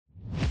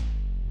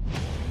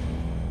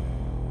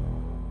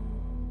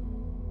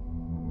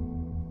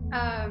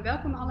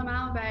Welkom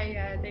allemaal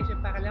bij deze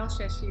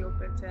parallelsessie op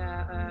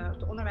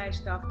de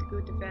onderwijsdag The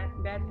Good, the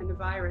Bad and the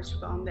Virus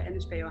van de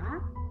NSPOH.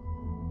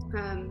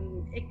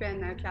 Ik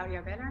ben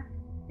Claudia Weller.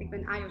 Ik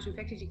ben AJOS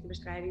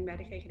infectieziektebestrijding bij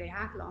de GGD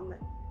Haaglanden.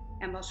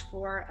 En was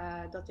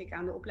voordat ik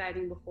aan de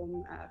opleiding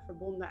begon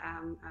verbonden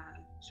aan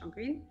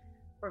Sanquin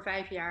voor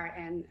 5 jaar.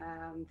 En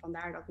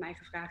vandaar dat mij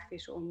gevraagd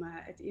is om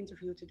het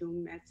interview te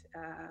doen met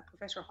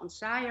professor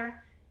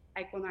Zaaijer.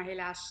 Hij kon er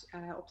helaas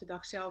op de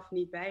dag zelf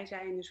niet bij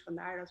zijn. Dus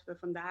vandaar dat we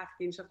vandaag,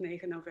 dinsdag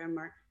 9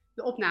 november,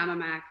 de opname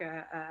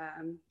maken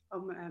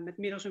om met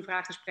middels een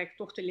vraaggesprek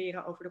toch te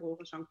leren over de rol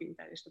van Sanquin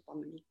tijdens de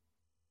pandemie.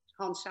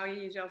 Hans, zou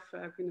je jezelf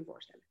kunnen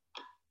voorstellen?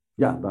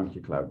 Ja, dank je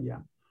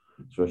Claudia.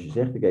 Zoals je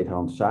zegt, ik heet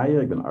Hans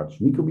Zaaijer, ik ben arts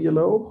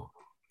microbioloog.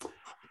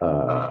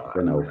 Ik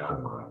ben ook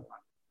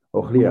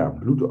hoogleraar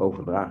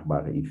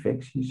bloedoverdraagbare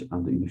infecties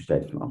aan de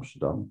Universiteit van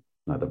Amsterdam.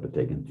 Nou, dat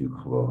betekent natuurlijk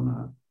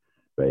gewoon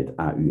bij het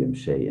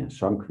AUMC en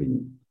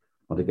Sanquin.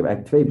 Want ik heb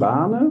eigenlijk 2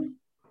 banen.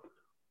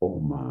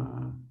 Om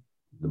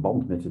de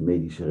band met de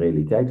medische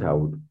realiteit te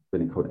houden,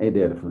 ben ik gewoon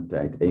 1/3 van de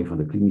tijd een van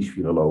de klinisch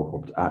virologen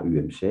op het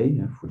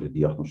AUMC, voor de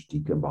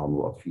diagnostiek en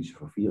behandeladviezen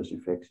van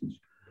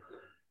virusinfecties.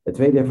 En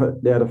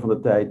 2/3 van de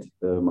tijd,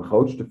 mijn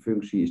grootste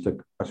functie is dat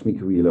ik arts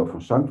microbioloog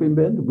van Sanquin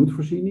ben, de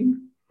bloedvoorziening.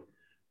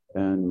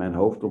 En mijn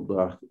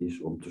hoofdopdracht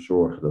is om te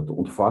zorgen dat de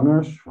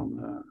ontvangers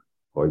van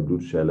rode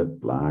bloedcellen,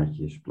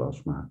 plaatjes,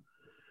 plasma,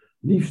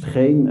 liefst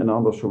geen en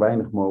anders zo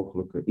weinig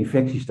mogelijke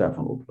infecties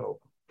daarvan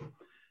oplopen.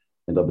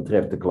 En dat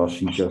betreft de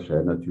klassiekers,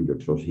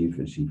 natuurlijk, zoals HIV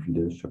en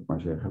syfilis, zou ik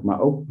maar zeggen.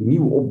 Maar ook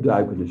nieuw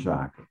opduikende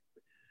zaken.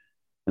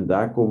 En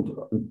daar komt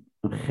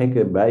een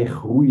gekke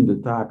bijgroeiende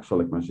taak, zal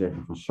ik maar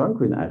zeggen, van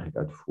Sanquin eigenlijk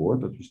uit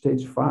voort. Dat we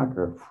steeds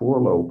vaker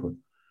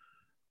voorlopen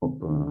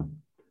op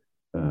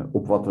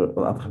wat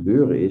er aan het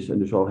gebeuren is. En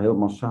dus al heel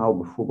massaal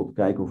bijvoorbeeld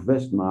kijken of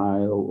West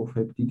Nile, of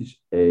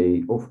hepatitis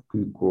E, of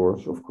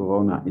Q-koorts, of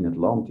corona in het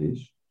land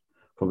is.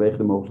 Vanwege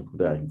de mogelijke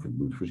bedreiging voor de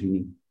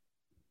bloedvoorziening.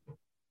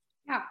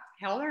 Ja,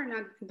 helder.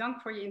 Nou,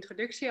 dank voor je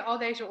introductie. Al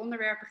deze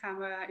onderwerpen gaan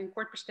we in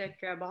kort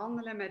bestek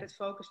behandelen, met het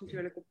focus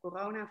natuurlijk op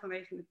corona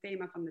vanwege het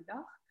thema van de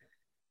dag.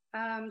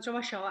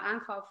 Zoals je al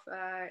aangaf,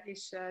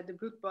 is de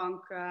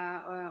bloedbank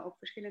op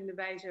verschillende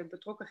wijzen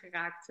betrokken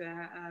geraakt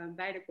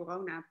bij de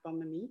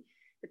coronapandemie.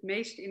 Het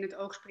meest in het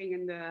oog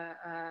springende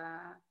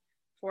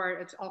voor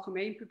het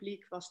algemeen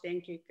publiek was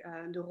denk ik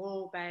de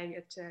rol bij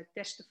het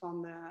testen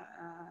van de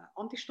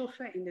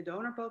antistoffen in de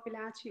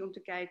donorpopulatie. Om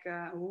te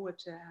kijken hoe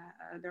het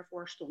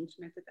daarvoor stond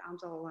met het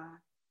aantal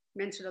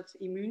mensen dat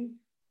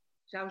immuun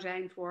zou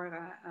zijn voor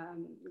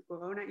de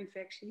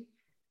corona-infectie.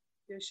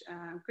 Dus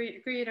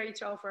kun je daar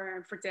iets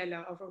over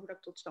vertellen, over hoe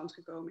dat tot stand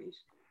gekomen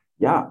is?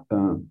 Ja,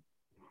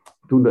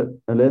 toen de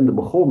ellende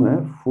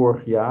begon,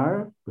 vorig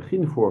jaar,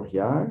 begin vorig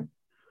jaar,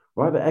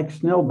 waren we er eigenlijk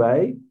snel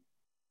bij.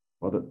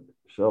 We hadden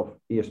zelf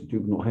eerst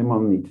natuurlijk nog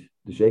helemaal niet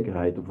de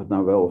zekerheid of het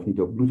nou wel of niet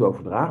ook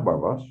bloedoverdraagbaar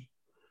was.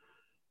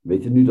 We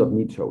weten nu dat het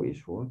niet zo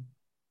is, hoor.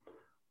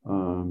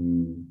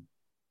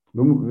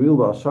 We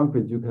wilden als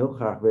Sanquin natuurlijk heel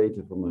graag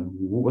weten van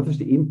wat is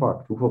de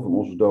impact? Hoeveel van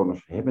onze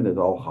donors hebben het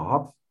al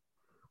gehad?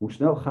 Hoe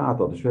snel gaat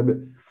dat? Dus we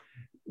hebben,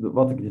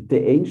 wat ik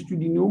de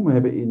T1-studie noem, we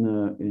hebben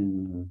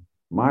in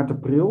maart,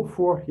 april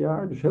vorig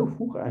jaar, dus heel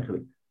vroeg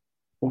eigenlijk,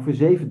 ongeveer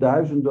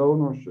 7000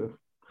 donors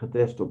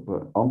getest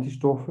op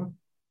antistoffen.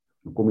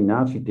 Een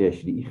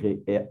combinatietestje die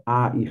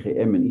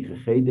IgM en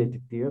IgG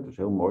detecteert. Dat is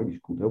heel mooi, die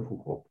komt heel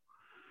vroeg op.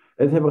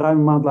 En dat hebben we ruim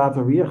een maand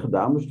later weer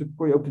gedaan. Dus dan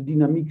kon je ook de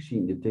dynamiek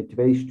zien, de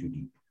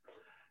T2-studie.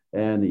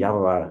 En ja, we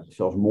waren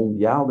zelfs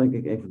mondiaal, denk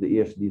ik, een van de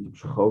eerste die het op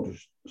zo'n grote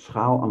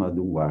schaal aan het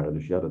doen waren.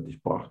 Dus ja, dat is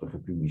prachtig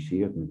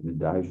gepubliceerd met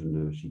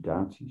duizenden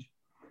citaties.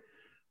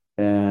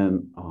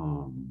 En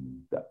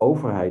de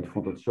overheid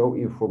vond het zo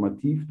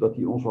informatief dat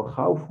die ons al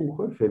gauw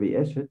vroegen,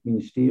 VWS, het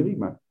ministerie,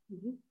 maar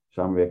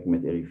samenwerking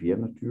met RIVM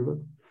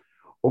natuurlijk,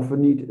 of we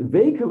niet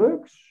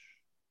wekelijks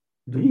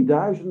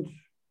 3000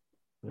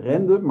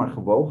 random, maar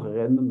gewogen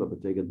random, dat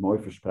betekent mooi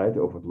verspreid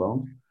over het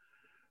land,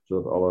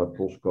 zodat alle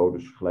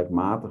postcodes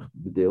gelijkmatig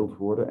bedeeld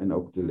worden en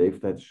ook de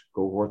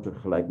leeftijdscohorten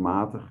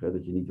gelijkmatig,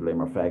 dat je niet alleen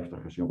maar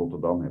 50ers in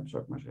Rotterdam hebt,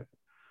 zou ik maar zeggen.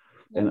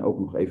 En ook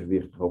nog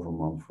evenwichtig over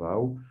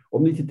man-vrouw.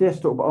 Om die te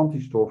testen op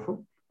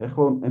antistoffen.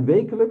 Gewoon en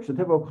wekelijks, dat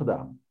hebben we ook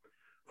gedaan.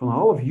 Van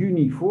half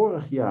juni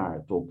vorig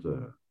jaar tot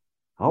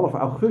half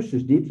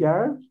augustus dit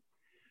jaar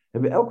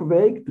hebben we elke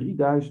week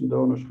 3000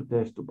 donors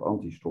getest op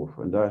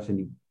antistoffen. En daar zijn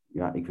die,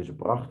 ja, ik vind ze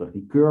prachtig,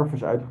 die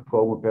curves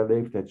uitgekomen per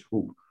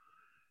leeftijdsgroep.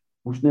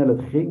 Hoe snel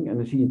het ging. En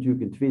dan zie je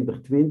natuurlijk in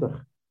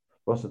 2020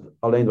 was het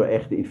alleen door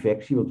echte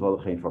infectie, want we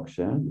hadden geen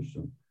vaccin. Dus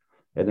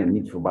en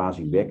niet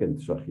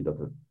verbazingwekkend zag je dat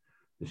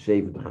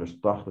de 70ers,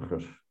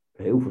 80ers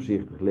heel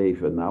voorzichtig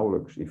leven en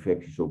nauwelijks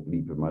infecties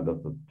opliepen. Maar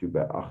dat het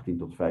natuurlijk bij 18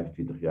 tot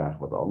 25 jaar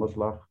wat anders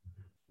lag.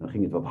 Dan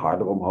ging het wat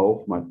harder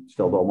omhoog, maar het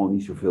stelde allemaal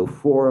niet zoveel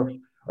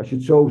voor. Als je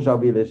het zo zou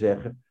willen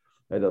zeggen.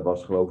 Dat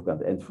was geloof ik aan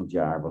het eind van het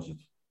jaar was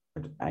het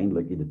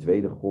uiteindelijk in de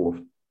tweede golf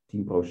 10%.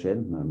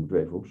 Nou, dat moeten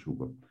we even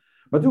opzoeken.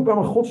 Maar toen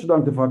kwamen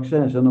godzijdank de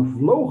vaccins en dan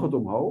vloog het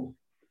omhoog.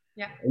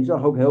 Ja. En je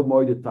zag ook heel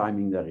mooi de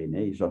timing daarin.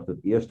 Je zag dat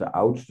eerst de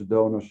oudste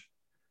donors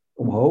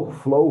omhoog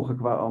vlogen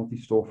qua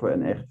antistoffen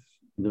en echt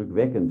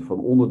indrukwekkend, van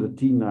onder de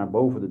 10 naar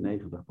boven de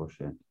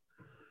 90%.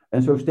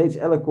 En zo steeds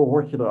elk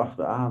cohortje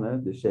erachteraan,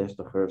 hè? De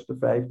 60ers, de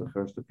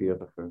 50ers, de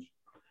 40ers.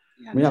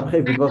 Ja, Maar ja, op een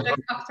gegeven moment was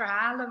het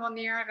achterhalen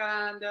wanneer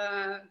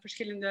de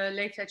verschillende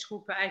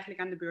leeftijdsgroepen eigenlijk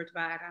aan de beurt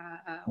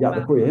waren. Ja,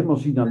 dat kon je helemaal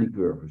zien aan die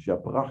curves. Ja,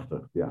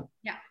 prachtig. Ja,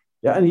 Ja.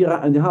 ja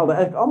en die haalden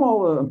eigenlijk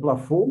allemaal een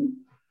plafond.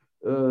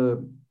 Uh,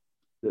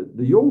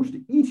 de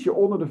jongste ietsje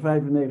onder de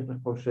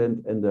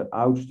 95% en de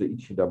oudste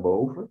ietsje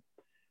daarboven.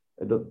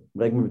 En dat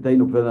brengt me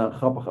meteen op wel een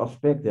grappig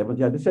aspect. Hè? Want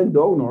ja, dit zijn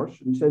donors.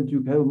 Dit zijn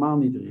natuurlijk helemaal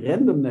niet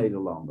random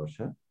Nederlanders.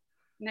 Hè?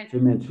 Nee, Het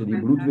zijn mensen die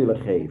bloed willen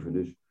geven.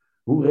 Dus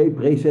hoe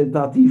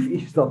representatief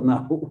is dat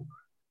nou?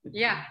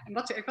 Ja, en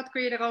wat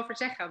kun je erover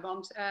zeggen?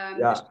 Want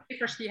Ja. de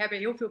sprekers die hebben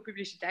heel veel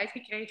publiciteit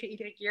gekregen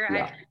iedere keer. Ja.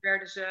 Eigenlijk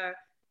werden ze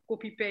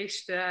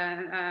copy-paste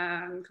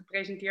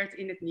gepresenteerd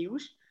in het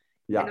nieuws.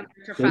 Ja, en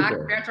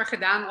dan werd er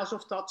gedaan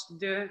alsof dat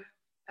de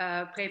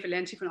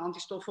prevalentie van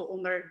antistoffen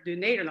onder de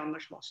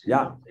Nederlanders was. En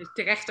ja. dat is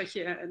terecht dat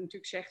je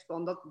natuurlijk zegt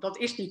van dat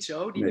is niet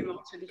zo. Die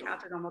nuance die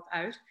gaat er dan wat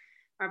uit.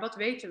 Maar wat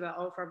weten we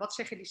over? Wat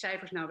zeggen die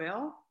cijfers nou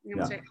wel en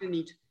wat zeggen ze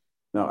niet?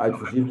 Nou, uit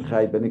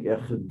voorzichtigheid ben ik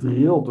echt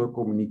gedrild door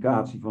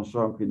communicatie van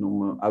Sanquin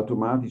om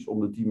automatisch om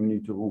de 10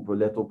 minuten te roepen,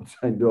 let op, het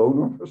zijn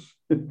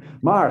donors.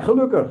 Maar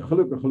gelukkig.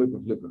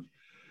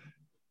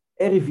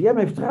 RIVM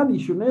heeft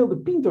traditioneel de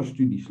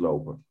Pinter-studies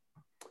lopen.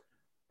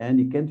 En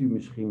die kent u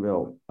misschien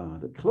wel.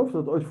 Ik geloof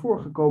dat het ooit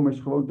voorgekomen is,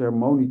 gewoon ter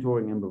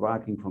monitoring en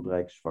bewaking van het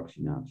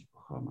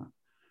Rijksvaccinatieprogramma.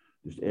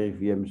 Dus de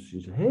RIVM is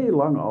sinds heel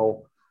lang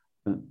al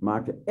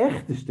maakte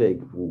echte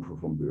steekproeven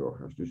van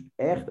burgers. Dus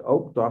echt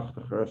ook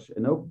tachtigers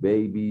en ook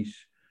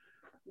baby's.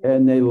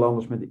 En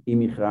Nederlanders met een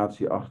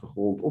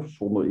immigratieachtergrond of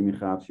zonder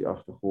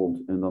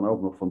immigratieachtergrond. En dan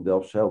ook nog van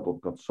Delfzijl tot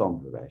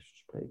Katzand, bij wijze van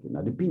spreken.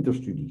 Nou, de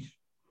Pinter-studies.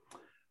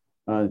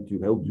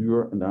 Natuurlijk heel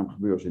duur en daarom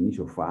gebeuren ze niet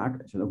zo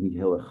vaak. Ze zijn ook niet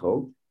heel erg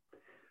groot.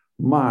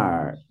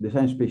 Maar er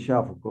zijn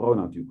speciaal voor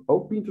corona natuurlijk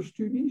ook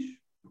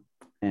Pinter-studies.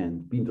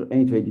 En Pinter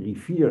 1, 2, 3,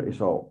 4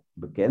 is al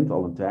bekend,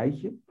 al een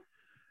tijdje.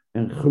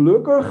 En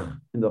gelukkig,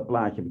 en dat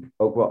plaatje heb ik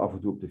ook wel af en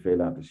toe op tv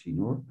laten zien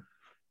hoor.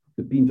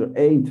 De Pinter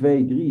 1,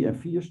 2, 3 en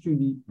 4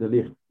 studie, daar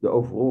ligt de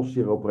overall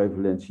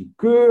seroprevalentie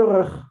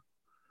keurig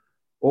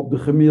op de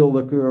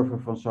gemiddelde curve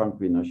van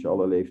Sanquin als je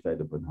alle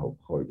leeftijden op een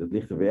hoop gooit. Dat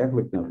ligt er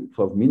werkelijk, nou, ik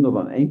geloof, minder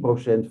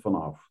dan 1%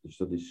 vanaf. Dus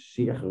dat is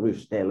zeer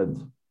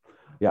geruststellend.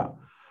 Ja,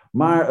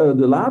 maar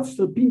de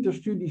laatste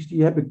Pinter-studies,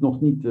 die heb ik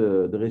nog niet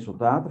de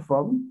resultaten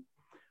van.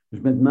 Dus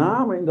met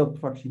name in dat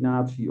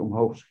vaccinatie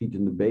omhoog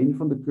schietende been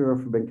van de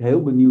curve ben ik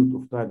heel benieuwd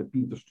of daar de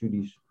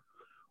Pinter-studies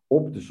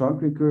op de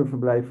Sanquin-curve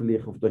blijven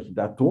liggen. Of dat je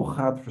daar toch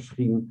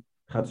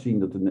gaat zien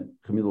dat de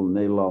gemiddelde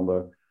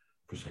Nederlander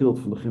verschilt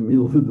van de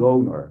gemiddelde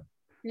donor.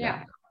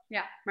 Ja,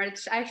 maar het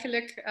is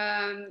eigenlijk,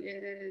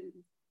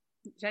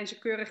 zijn ze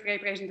keurig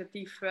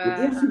representatief. De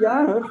eerste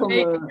jaren van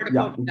in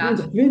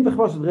 2020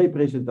 was het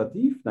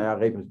representatief.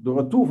 Nou ja, door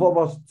het toeval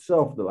was het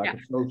hetzelfde, laat ik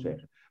het zo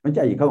zeggen. Want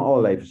ja, je kan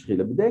allerlei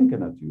verschillen bedenken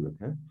natuurlijk.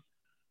 Hè?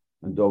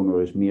 Een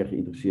donor is meer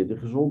geïnteresseerd in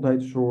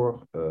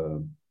gezondheidszorg,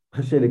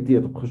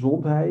 geselecteerd op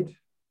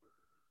gezondheid,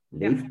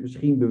 leeft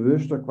misschien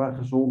bewuster qua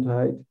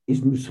gezondheid,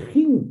 is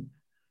misschien,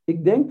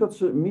 ik denk dat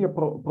ze meer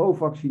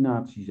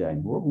pro-vaccinatie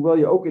zijn hoor. Hoewel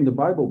je ook in de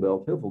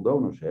Bijbelbelt heel veel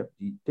donors hebt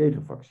die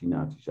tegen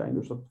vaccinatie zijn.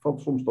 Dus dat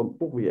valt soms dan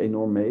toch weer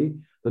enorm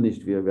mee. Dan is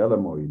het weer wel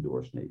een mooie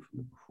doorsnee van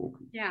de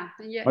bevolking. Ja,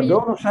 maar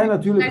donors zijn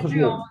natuurlijk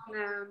gezond.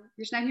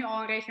 Je snijdt nu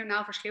al een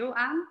regionaal verschil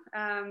aan.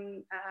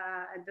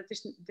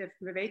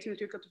 We weten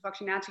natuurlijk dat de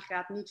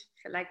vaccinatiegraad niet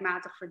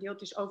gelijkmatig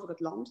verdeeld is over het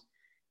land.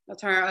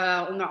 Dat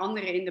er onder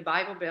andere in de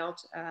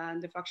Bijbelbelt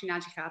de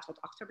vaccinatiegraad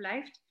wat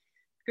achterblijft.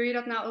 Kun je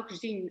dat nou ook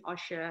zien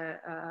als je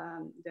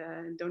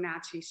de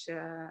donaties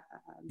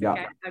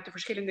bekijkt uit de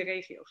verschillende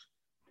regio's?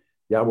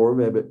 Ja hoor,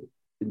 we hebben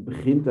in de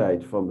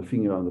begintijd van de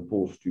vinger aan de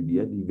pols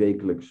studie, die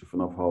wekelijkse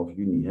vanaf half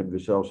juni, hebben we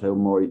zelfs heel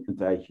mooi een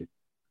tijdje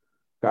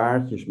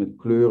kaartjes met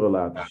kleuren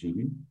laten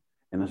zien.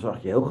 En dan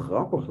zag je heel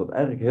grappig dat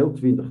eigenlijk heel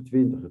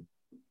 2020,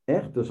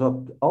 echt, er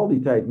zat al die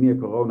tijd meer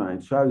corona in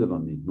het zuiden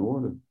dan in het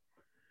noorden.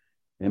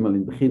 Helemaal in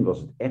het begin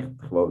was het echt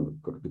gewoon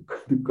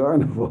de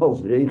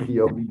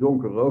carnavalsregio die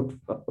donkerrood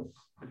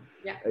was.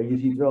 Ja. En je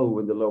ziet wel hoe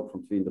in de loop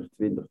van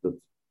 2020 dat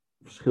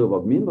verschil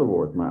wat minder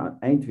wordt. Maar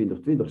eind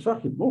 2020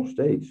 zag je het nog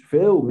steeds.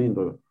 Veel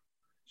minder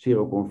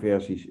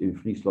seroconversies in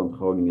Friesland,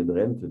 Groningen,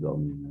 Drenthe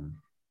dan in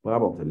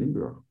Brabant en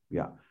Limburg.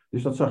 Ja,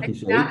 dus dat zag je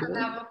zeker. Is het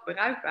nou ook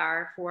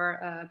bruikbaar voor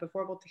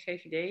bijvoorbeeld de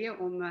GVD'en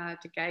om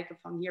te kijken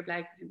van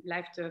hier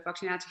blijft de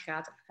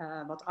vaccinatiegraad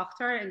wat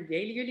achter. En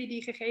delen jullie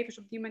die gegevens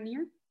op die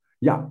manier?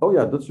 Ja,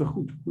 dat is wel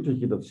goed dat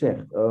je dat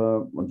zegt.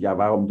 Want ja,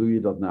 waarom doe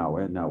je dat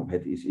nou? Hè? Nou,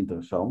 het is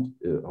interessant,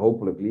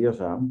 hopelijk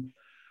leerzaam.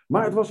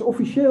 Maar het was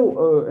officieel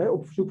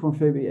op verzoek van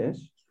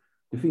VWS,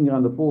 de vinger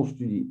aan de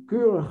pols-studie,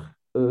 keurig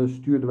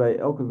stuurden wij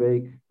elke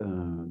week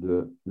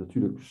de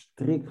natuurlijk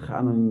strikt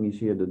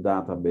geanonimiseerde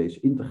database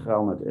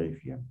integraal naar het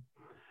RIVM.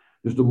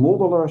 Dus de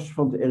modelers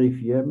van het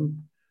RIVM,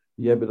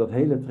 die hebben dat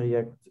hele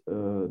traject,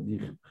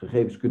 die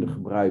gegevens kunnen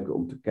gebruiken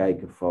om te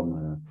kijken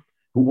van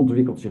Hoe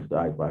ontwikkelt zich de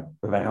uitbraak?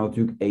 Wij waren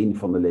natuurlijk één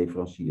van de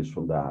leveranciers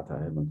van data.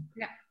 Hè? Want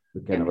Ja.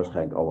 we kennen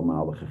waarschijnlijk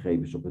allemaal de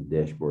gegevens op het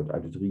dashboard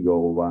uit het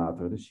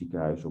rioolwater, de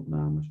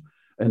ziekenhuisopnames.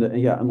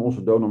 En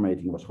onze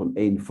donormeting was gewoon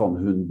één van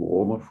hun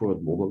bronnen voor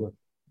het moddelen.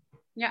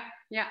 Ja,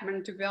 maar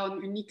natuurlijk wel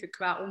een unieke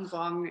qua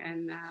omvang.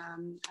 En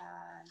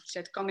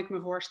kan ik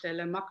me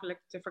voorstellen,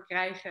 makkelijk te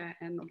verkrijgen.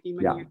 En op die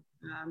manier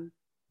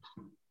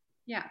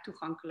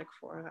toegankelijk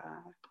voor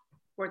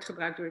het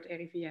gebruik door het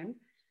RIVM.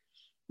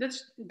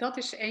 Dat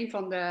is een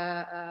van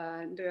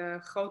de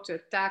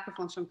grote taken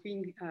van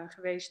Sanquin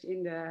geweest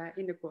in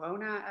de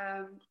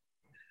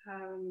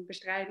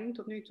coronabestrijding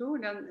tot nu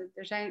toe.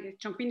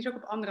 Sanquin is ook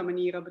op andere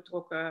manieren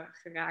betrokken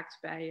geraakt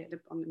bij de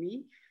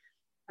pandemie.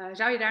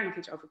 Zou je daar nog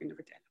iets over kunnen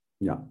vertellen?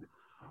 Ja.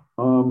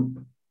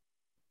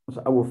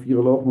 Als oude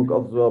viroloog moet ik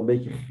altijd wel een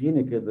beetje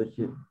grinniken dat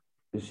je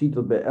ziet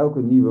dat bij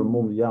elke nieuwe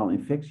mondiaal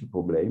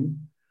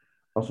infectieprobleem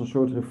als een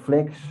soort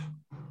reflex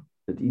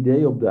het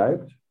idee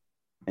opduikt,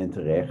 en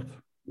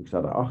terecht, ik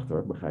sta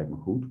daarachter, begrijp me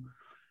goed,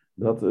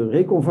 dat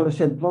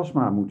reconvalescent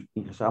plasma moet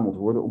ingezameld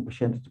worden om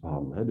patiënten te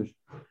behandelen. Hè? Dus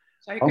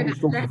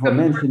antistoffen van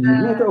mensen die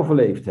het net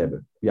overleefd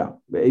hebben. Ja,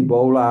 bij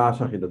ebola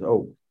zag je dat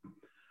ook.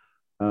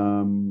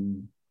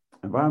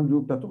 En waarom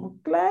doe ik daar toch een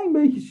klein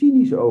beetje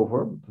cynisch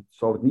over? Dat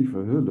zal ik niet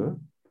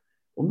verhullen.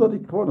 Omdat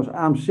ik gewoon als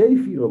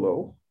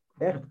AMC-viroloog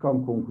echt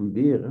kan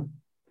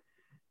concluderen.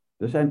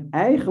 Er zijn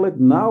eigenlijk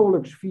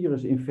nauwelijks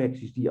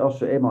virusinfecties die als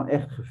ze eenmaal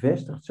echt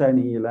gevestigd zijn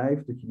in je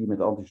lijf, dat je die met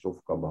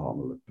antistoffen kan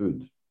behandelen.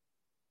 Punt.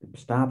 Het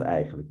bestaat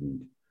eigenlijk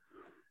niet.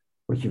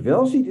 Wat je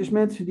wel ziet is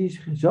mensen die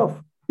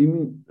zichzelf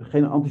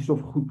geen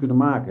antistoffen goed kunnen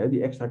maken, hè,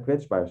 die extra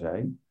kwetsbaar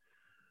zijn.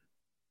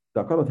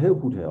 Dan kan het heel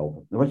goed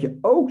helpen. En wat je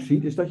ook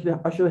ziet is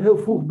dat als je er heel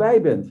vroeg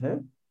bij bent, hè,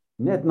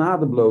 net na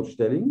de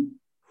blootstelling,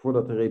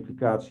 voordat de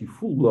replicatie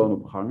full-blown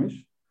op gang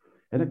is,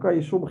 en dan kan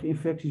je sommige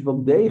infecties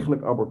wel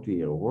degelijk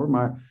aborteren hoor.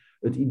 Maar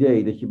het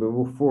idee dat je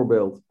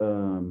bijvoorbeeld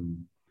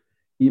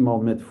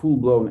iemand met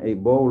full-blown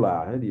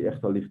ebola, hè, die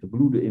echt al ligt te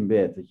bloeden in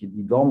bed, dat je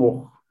die dan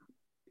nog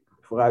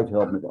vooruit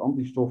helpt met de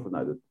antistoffen,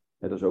 nou,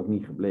 dat is ook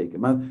niet gebleken.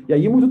 Maar ja,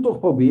 je moet het toch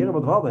proberen,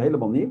 want we hadden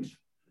helemaal niks.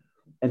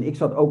 En ik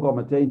zat ook al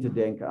meteen te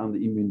denken aan de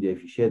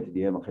immuundeficiënten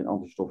die helemaal geen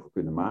antistoffen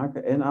kunnen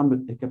maken.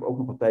 En ik heb ook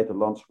nog een tijd een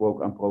land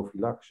gesproken aan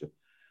prophylaxe.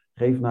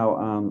 Geef nou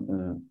aan,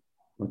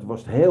 want toen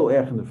was het heel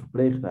erg in de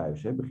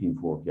verpleeghuizen, begin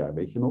vorig jaar,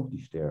 weet je nog,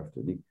 die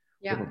sterfte. Ik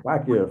heb een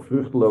paar keer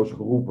vruchteloos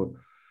geroepen.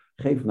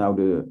 Geef nou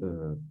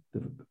de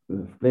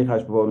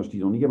verpleeghuisbewoners die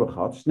het nog niet hebben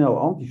gehad, snel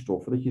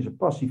antistoffen, dat je ze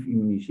passief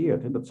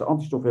immuniseert. En dat ze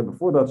antistoffen hebben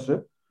voordat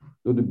ze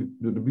door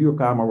de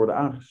buurkamer worden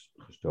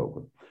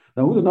aangestoken.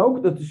 Nou, hoe dan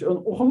ook, dat is een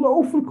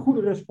ongelooflijk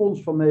goede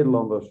respons van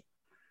Nederlanders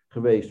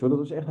geweest. Hoor. Dat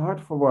was echt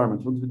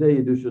hartverwarmend, want we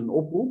deden dus een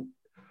oproep,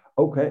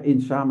 ook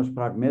in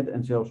samenspraak met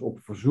en zelfs op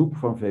verzoek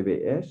van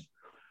VWS,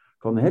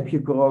 van heb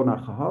je corona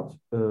gehad,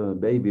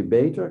 ben je weer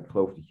beter? Ik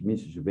geloof dat je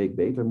minstens een week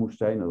beter moest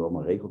zijn, er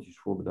allemaal regeltjes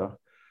voor bedacht.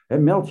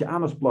 Meld je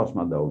aan als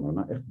plasmadonor.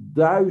 Nou, echt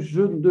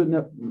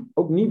duizenden,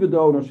 ook nieuwe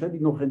donors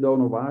die nog geen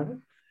donor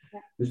waren.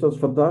 Ja. Dus dat is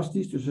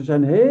fantastisch. Dus er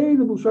zijn een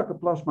heleboel zakken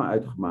plasma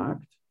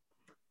uitgemaakt.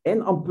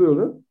 En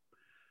ampullen.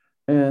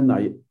 En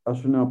nou,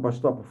 als we nou een paar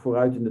stappen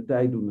vooruit in de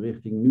tijd doen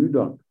richting nu,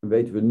 dan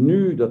weten we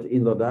nu dat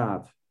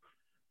inderdaad,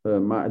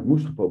 maar het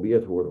moest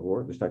geprobeerd worden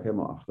hoor, daar sta ik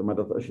helemaal achter. Maar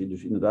dat als je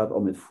dus inderdaad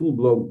al met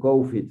full-blown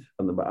COVID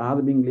aan de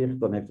beademing ligt,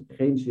 dan heeft het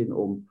geen zin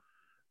om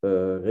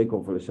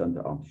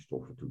reconvalescente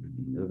antistoffen toe te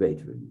dienen. Dat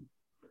weten we nu.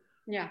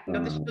 Ja,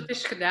 dat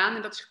is gedaan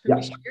en dat is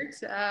gepubliceerd.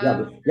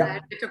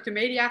 Het heeft ook de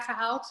media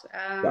gehaald.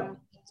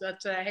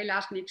 Dat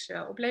helaas niks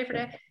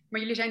opleverde. Maar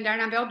jullie zijn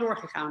daarna wel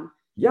doorgegaan.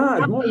 Ja,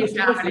 het mooie is,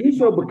 dat is niet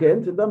zo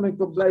bekend. En dan ben ik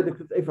toch blij dat ik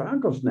het even aan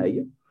kan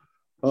snijden.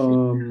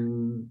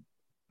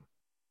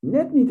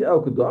 Net niet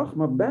elke dag,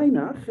 maar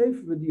bijna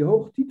geven we die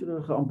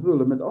hoogtiterige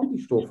ampullen met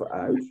antistoffen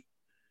uit.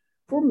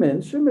 Voor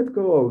mensen met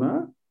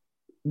corona,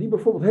 die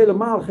bijvoorbeeld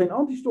helemaal geen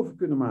antistoffen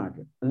kunnen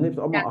maken. Dat heeft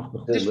allemaal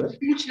achtergronden. Dus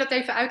moet je dat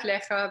even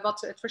uitleggen,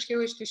 wat het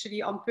verschil is tussen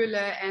die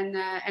ampullen en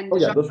de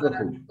zak dat is wel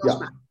goed.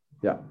 Plasma.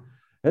 Ja.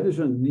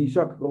 Dus die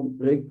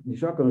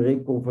zak een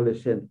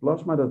reconvalescent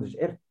plasma, dat is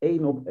echt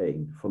 1 op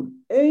 1. Van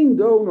 1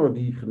 donor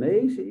die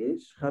genezen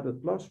is, gaat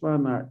het plasma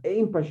naar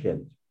 1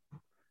 patiënt.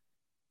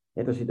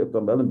 Daar zit ook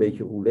dan wel een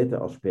beetje roulette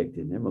aspect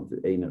in. Hè? Want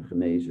de ene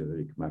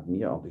genezer maakt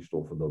meer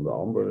antistoffen dan de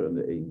ander. En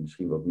de ene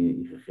misschien wat meer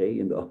IgG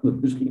en de andere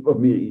misschien wat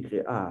meer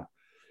IgA.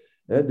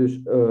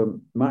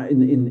 Maar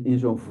in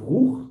zo'n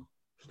vroeg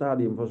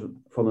stadium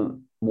van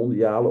een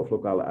mondiale of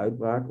lokale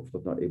uitbraak, of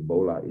dat nou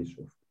ebola is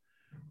of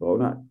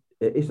corona,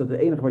 is dat het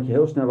enige wat je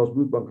heel snel als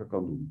bloedbanker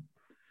kan doen.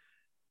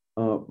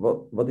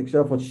 Wat ik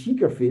zelf wat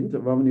chiquer vind,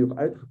 waar we nu op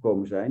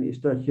uitgekomen zijn, is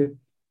dat je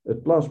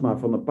het plasma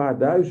van een paar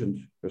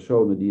duizend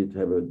personen die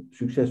het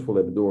succesvol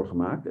hebben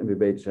doorgemaakt en weer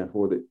beter zijn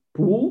geworden,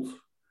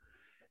 poelt,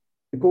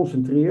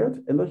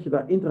 concentreert en dat je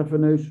daar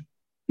intraveneus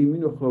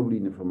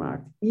immunoglobuline van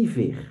maakt.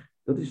 IVIG.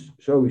 Dat is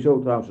sowieso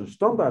trouwens een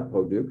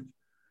standaardproduct.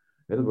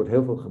 Dat wordt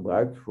heel veel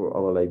gebruikt voor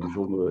allerlei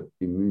bijzondere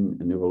immuun-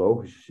 en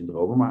neurologische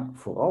syndromen, maar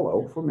vooral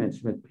ook voor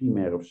mensen met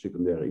primaire of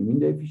secundaire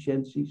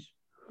immuundeficiënties.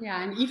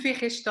 Ja, en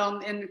IVIG is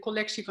dan een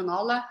collectie van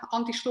alle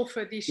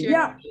antistoffen die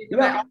Ja, circuleren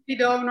bij ja,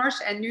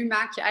 antidonors. En nu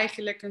maak je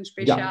eigenlijk een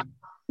speciaal ja.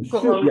 Ja,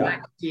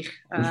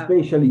 corona-IVIG. een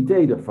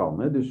specialiteit ervan.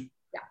 Hè? Dus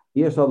Ja.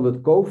 eerst hadden we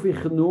het COVID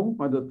genoemd,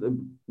 maar dat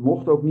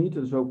mocht ook niet.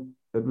 Dus ook,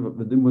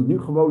 we doen het nu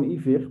gewoon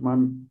IVIG, maar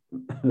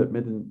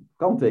met een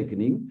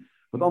kanttekening.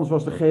 Want anders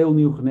was het een geheel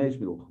nieuw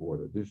geneesmiddel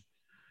geworden. Dus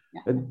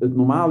Ja. het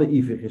normale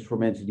IVIG is voor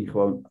mensen die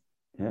gewoon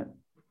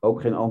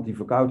ook geen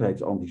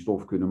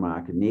antiverkoudheidsantistof kunnen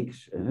maken,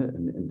 niks.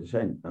 En er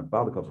zijn een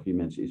bepaalde categorie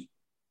mensen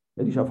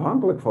die is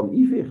afhankelijk van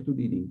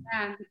IVIG-toediening.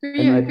 Ja,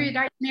 kun je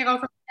daar iets meer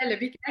over vertellen?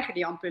 Wie krijgen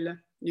die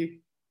ampullen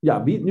nu?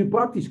 Ja, wie het nu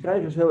praktisch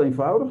krijgen is heel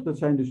eenvoudig. Dat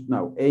zijn dus,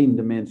 1,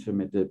 de mensen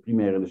met de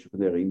primaire en de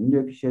secundaire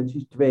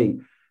immuundeficiënties.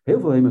 2, heel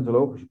veel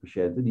hematologische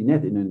patiënten die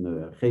net in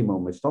hun chemo-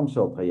 met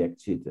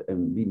stamceltraject zitten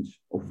en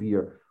wiens of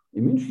wier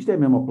immuunsysteem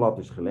helemaal plat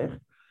is gelegd.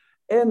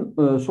 En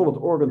solid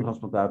organ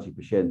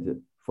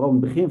transplantatiepatiënten, vooral in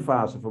de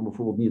beginfase van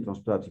bijvoorbeeld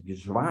niertransplantatie, heb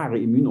je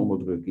zware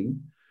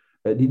immuunonderdrukking.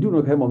 Die doen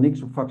ook helemaal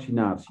niks op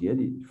vaccinatie,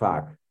 hè,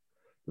 vaak.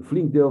 Een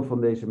flink deel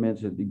van deze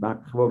mensen die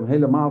maken gewoon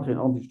helemaal geen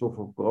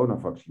antistoffen op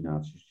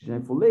coronavaccinaties. Die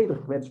zijn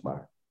volledig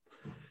kwetsbaar.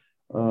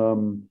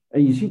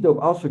 En je ziet ook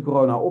als ze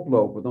corona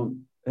oplopen,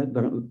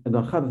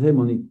 dan gaat het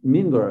helemaal niet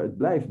minder. Het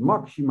blijft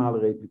maximale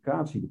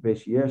replicatie. De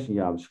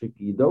PCR-signalen schrik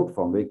je dood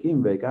van, week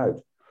in, week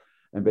uit.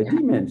 En bij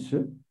die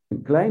mensen,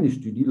 een kleine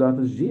studie laat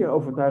een zeer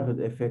overtuigend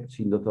effect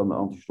zien dat dan de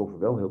antistoffen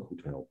wel heel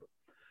goed helpen.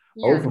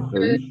 Ja.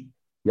 Overigens,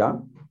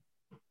 ja?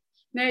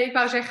 Nee, ik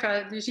wou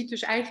zeggen, je ziet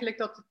dus eigenlijk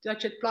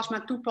dat je het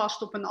plasma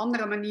toepast op een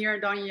andere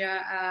manier dan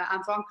je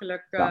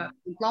aanvankelijk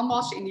van plan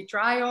was in die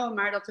trial,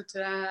 maar dat het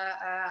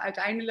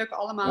uiteindelijk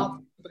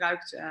allemaal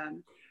gebruikt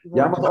wordt.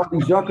 Ja, want al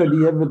die zakken,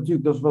 die hebben we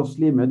natuurlijk, dat is wel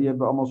slim, hè? Die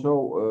hebben we allemaal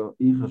zo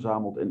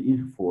ingezameld en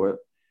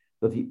ingevoerd,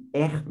 dat die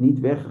echt niet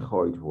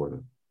weggegooid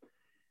worden.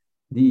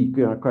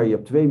 Die kan je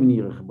op 2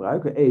 manieren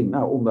gebruiken.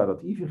 1, om daar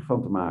dat IVIG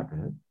van te maken.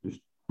 Hè?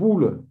 Dus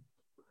poelen.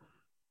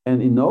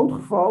 En in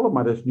noodgevallen,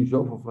 maar er is nu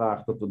zoveel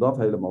vraag dat we dat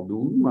helemaal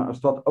doen. Maar als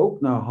dat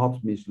ook nou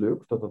had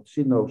mislukt, dat dat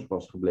zinloos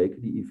was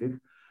gebleken, die IVIG,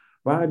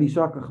 waren die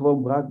zakken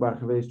gewoon bruikbaar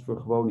geweest voor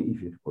gewone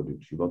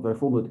IVIG-productie. Want wij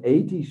vonden het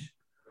ethisch.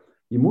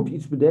 Je moet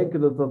iets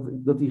bedenken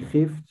dat die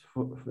gift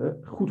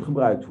goed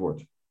gebruikt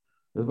wordt.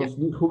 Dat was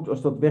niet goed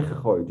als dat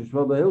weggegooid. Dus we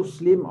hadden heel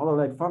slim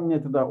allerlei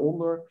vangnetten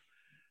daaronder.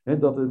 Het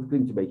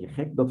klinkt een beetje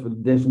gek, dat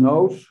we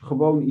desnoods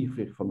gewoon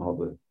IVIG van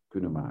hadden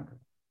kunnen maken.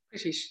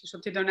 Precies, dus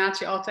dat die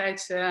donatie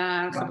altijd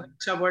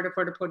gebruikt zou worden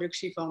voor de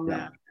productie van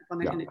een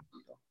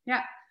geneesmiddel.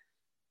 Ja,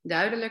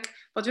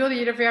 duidelijk. Wat wilde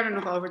je er verder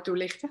nog over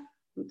toelichten?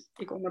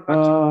 Ik wou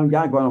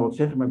nog wat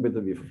zeggen, maar ik ben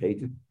het weer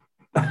vergeten.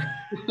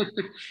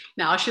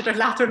 Nou, als je er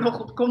later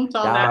nog op komt,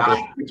 dan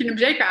moet je hem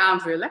zeker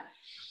aanvullen.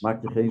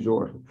 Maak je geen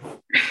zorgen.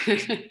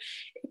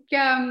 Ik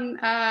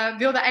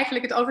wilde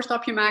eigenlijk het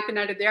overstapje maken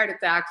naar de derde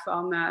taak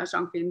van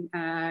Sanquin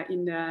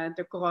in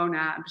de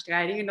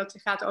coronabestrijding. En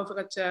dat gaat over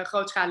het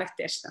grootschalig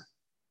testen.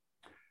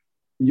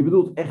 Je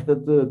bedoelt echt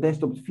het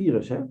testen op het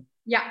virus, hè?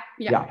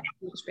 Ja.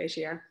 Volgens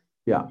PCR.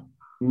 Ja.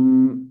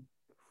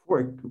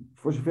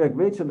 Voor zover ik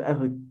weet zijn er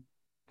eigenlijk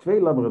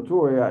 2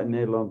 laboratoria in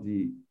Nederland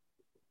die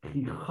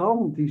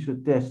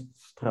gigantische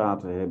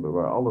teststraten hebben,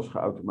 waar alles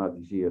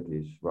geautomatiseerd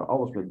is, waar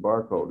alles met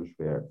barcodes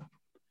werkt.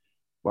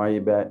 Waar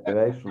je bij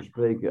wijze van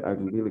spreken uit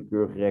een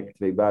willekeurig rek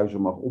 2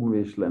 buizen mag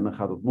omwisselen en dan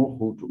gaat het nog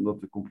goed, omdat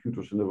de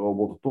computers en de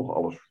robotten toch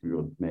alles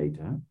voortdurend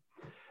meten. Hè?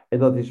 En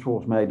dat is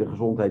volgens mij de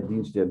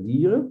Gezondheidsdienst der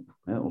Dieren,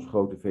 ons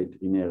grote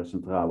veterinaire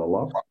centrale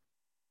lab.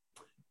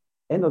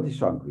 En dat is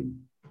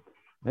Sanquin.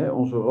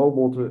 Onze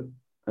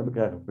robotten, we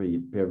krijgen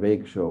per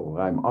week zo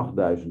ruim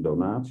 8000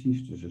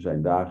 donaties. Dus er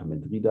zijn dagen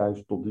met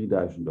 3000 tot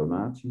 3000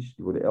 donaties.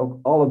 Die worden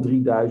alle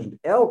 3000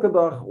 elke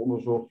dag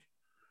onderzocht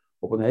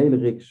op een hele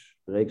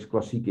reeks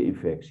klassieke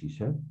infecties.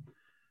 Hè?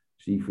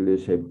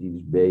 Syphilis,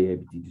 hepatitis B,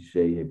 hepatitis C,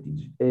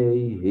 hepatitis E,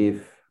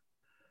 HIV.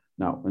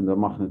 Nou, en dan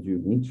mag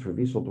natuurlijk niets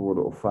verwisseld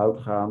worden of fout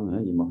gaan. Hè?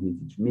 Je mag niet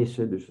iets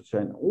missen. Dus dat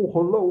zijn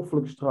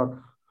ongelooflijk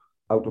strak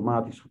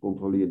automatisch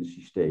gecontroleerde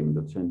systemen.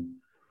 Dat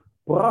zijn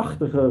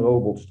prachtige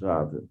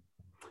robotstraten.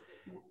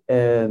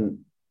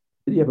 En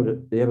die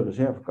hebben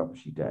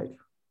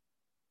reservecapaciteit.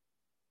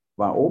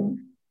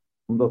 Waarom?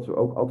 Omdat we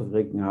ook altijd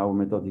rekening houden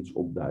met dat iets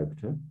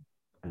opduikt. Hè?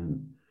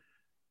 En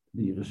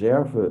die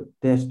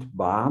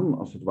reservetestbaan,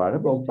 als het ware,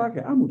 hebben we al een paar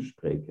keer aan moeten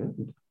spreken.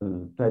 Hè?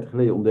 Een tijd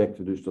geleden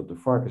ontdekten we dus dat de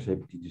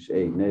varkenshepatitis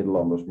E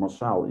Nederlanders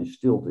massaal in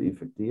stilte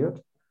infecteert.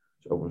 Dat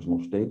is overigens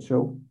nog steeds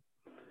zo.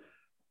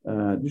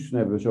 Dus toen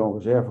hebben we zo'n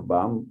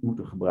reservebaan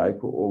moeten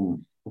gebruiken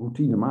om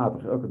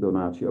routinematig elke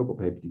donatie ook op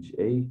hepatitis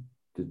E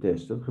te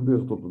testen. Dat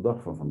gebeurt tot de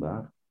dag van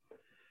vandaag.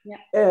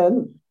 Ja.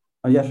 En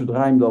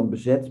zodra je hem dan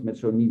bezet met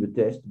zo'n nieuwe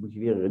test, moet je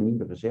weer een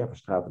nieuwe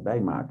reservestraat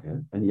erbij maken. Hè?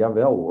 En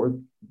jawel hoor,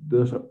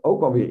 er is er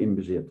ook alweer in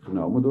bezit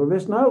genomen door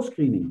West Nile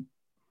screening.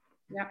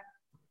 Ja.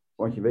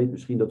 Want je weet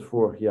misschien dat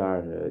vorig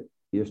jaar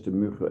eerst de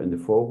muggen en de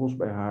vogels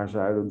bij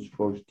haarzuilens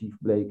positief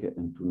bleken.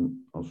 En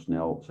toen al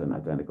snel zijn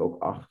uiteindelijk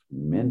ook 8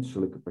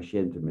 menselijke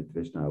patiënten met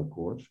West Nile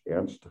koorts,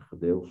 ernstige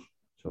deels,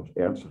 zelfs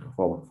ernstige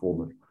gevallen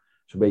gevonden.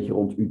 Zo'n beetje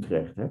rond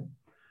Utrecht. Hè?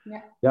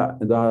 Ja. Ja,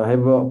 en daar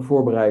hebben we op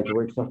voorbereid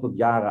hoor. Ik zag dat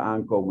jaren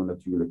aankomen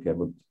natuurlijk. Hè,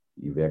 want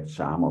je werkt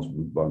samen als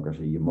bloedbankers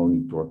en je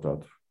monitort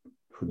dat Ja.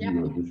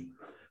 voortdurend.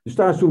 Dus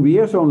daar is toen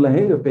weer zo'n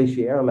hele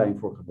PCR-lijn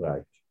voor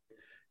gebruikt.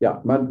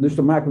 Ja, maar dus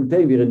dan maken we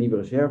meteen weer een nieuwe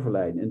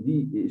reservelijn. En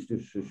die is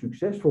dus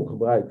succesvol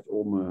gebruikt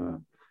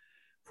om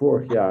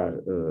vorig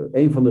jaar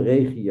een van de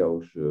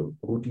regio's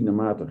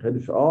routinematig. Hè,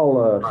 dus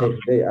alle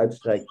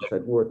GGD-uitstrijkers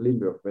uit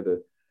Noord-Limburg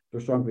werden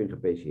door Sanquin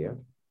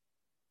gepCR'd.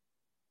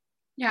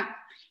 Ja,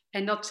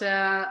 en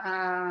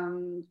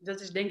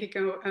dat is denk ik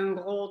een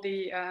rol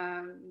die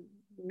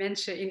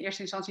mensen in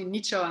eerste instantie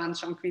niet zo aan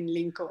Sanquin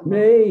linken. Omdat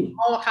Nee. het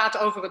al gaat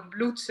over het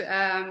bloed,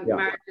 Ja.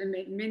 maar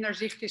minder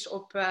zicht is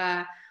op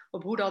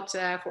hoe dat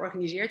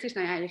georganiseerd is.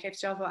 Nou ja, je geeft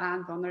zelf wel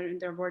aan, van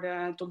er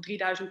worden tot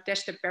 3000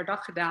 testen per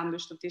dag gedaan.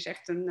 Dus dat is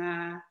echt een...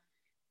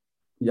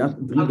 Ja,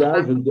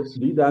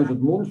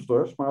 3000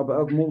 monsters, maar op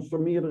elk monster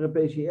meerdere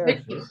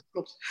PCR's. Nee,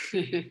 klopt.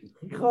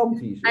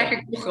 Gigantisch.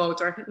 Eigenlijk Ja.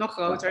 nog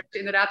groter. Het is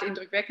inderdaad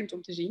indrukwekkend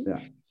om te zien. Ja.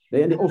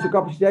 Nee, en onze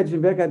capaciteit is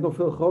in werkelijkheid nog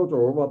veel groter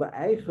hoor. We hadden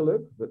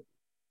eigenlijk,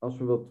 als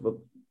we wat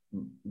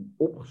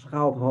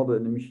opgeschaald hadden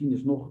en de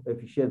machines nog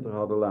efficiënter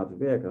hadden laten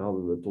werken,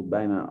 hadden we tot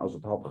bijna, als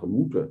het had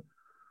gemoeten,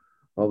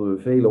 hadden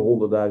we vele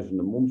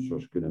honderdduizenden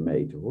monsters kunnen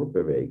meten hoor,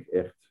 per week.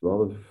 Echt, we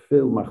hadden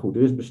veel, maar goed,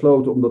 er is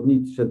besloten om dat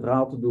niet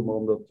centraal te doen, maar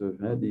omdat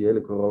die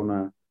hele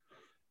corona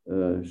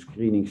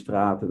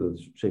screeningstraten, dat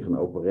is op zich een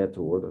operette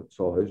hoor. Dat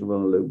zal heus nog wel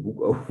een leuk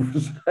boek over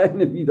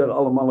verschijnen, wie daar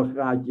allemaal een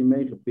graadje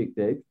meegepikt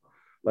heeft.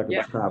 Laat ik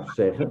het beschaafd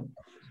zeggen.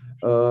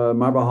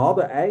 Maar we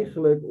hadden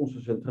eigenlijk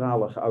onze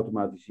centrale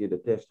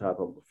geautomatiseerde teststraat,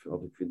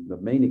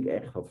 dat meen ik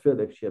echt, had veel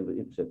efficiënter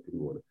ingezet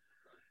kunnen worden.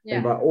 Ja.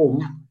 En waarom?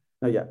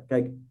 Nou ja,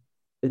 kijk,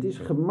 het is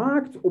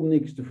gemaakt om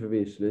niks te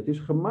verwisselen. Het is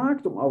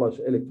gemaakt om alles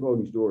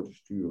elektronisch door te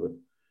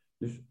sturen.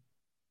 Dus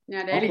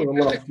ja, de hele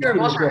infrastructuur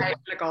was er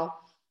eigenlijk al.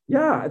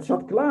 Ja, het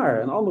zat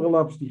klaar. En andere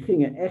labs die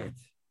gingen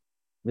echt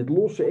met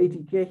losse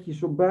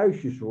etiketjes op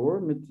buisjes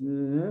hoor.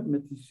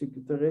 Met die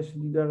secretaresse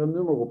die daar een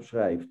nummer op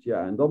schrijft.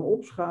 Ja, en dan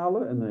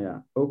opschalen. En nou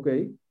ja,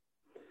 oké.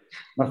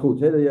 Maar goed,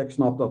 ja, ik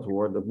snap dat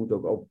hoor. Dat moet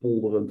ook al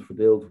polderend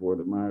verdeeld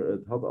worden. Maar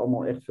het had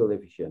allemaal echt veel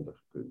efficiënter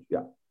gekund.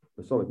 Ja,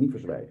 dat zal ik niet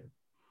verzwijgen.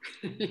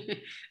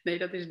 Nee,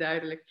 dat is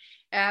duidelijk.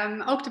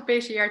 Ook de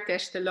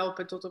PCR-testen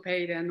lopen tot op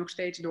heden nog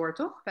steeds door,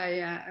 toch?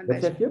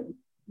 Wat zeg je?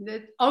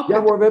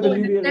 Ja hoor, we hebben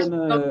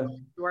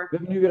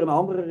nu weer een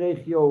andere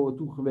regio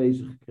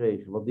toegewezen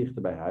gekregen, wat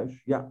dichter bij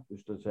huis. Ja,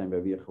 dus dan zijn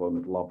we weer gewoon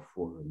het lab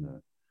voor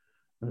een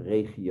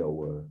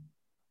regio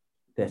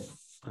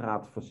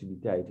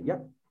teststraatfaciliteiten.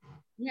 Ja.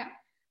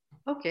 Ja,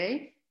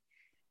 oké.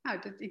 Nou,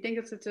 ik denk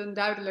dat het een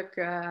duidelijk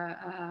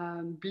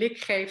blik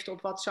geeft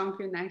op wat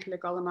Sanquin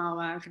eigenlijk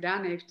allemaal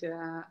gedaan heeft,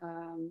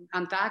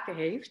 aan taken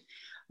heeft.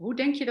 Hoe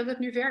denk je dat het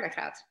nu verder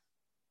gaat?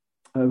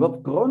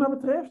 Wat corona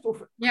betreft?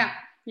 Of...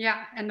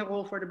 Ja, en de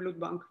rol voor de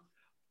bloedbank.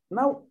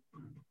 Nou,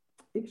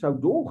 ik zou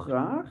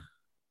dolgraag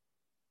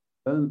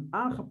een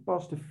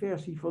aangepaste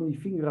versie van die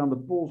vinger aan de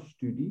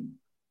pols-studie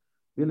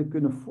willen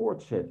kunnen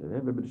voortzetten. We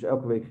hebben dus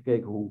elke week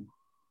gekeken hoe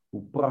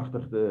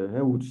prachtig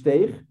hoe het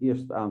steeg.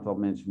 Eerst het aantal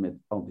mensen met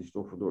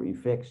antistoffen door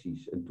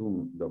infecties en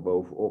toen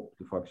daarbovenop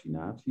de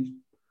vaccinaties.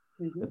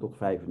 Tot 95%.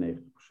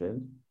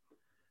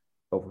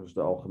 Overigens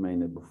de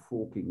algemene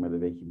bevolking, maar dat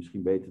weet je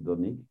misschien beter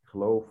dan ik. Ik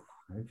geloof,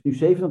 heeft nu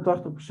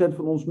 87%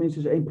 van ons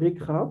minstens 1 prik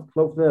gehad? Ik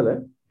geloof het wel, hè?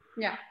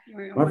 Ja.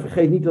 Maar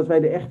vergeet niet dat wij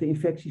de echte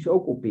infecties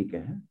ook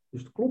oppikken. Hè?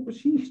 Dus het klopt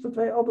precies dat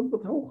wij altijd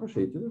wat hoger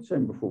zitten. Dat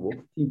zijn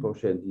bijvoorbeeld 10%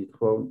 die het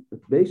gewoon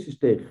het beest is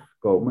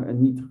tegengekomen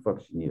en niet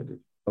gevaccineerd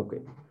is.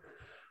 Oké.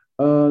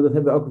 Dat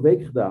hebben we elke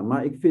week gedaan.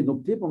 Maar ik vind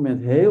op dit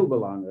moment heel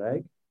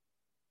belangrijk,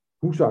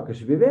 hoe zakken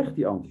ze weer weg,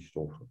 die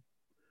antistoffen?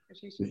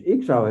 Precies. Dus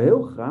ik zou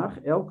heel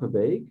graag elke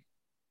week,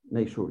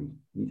 nee sorry,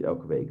 niet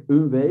elke week,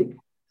 een week,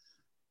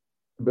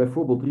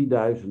 bijvoorbeeld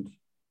 3000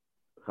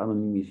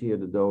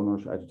 geanonimiseerde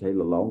donors uit het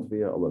hele land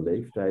weer, alle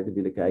leeftijden,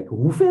 willen kijken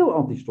hoeveel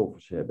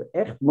antistoffen ze hebben.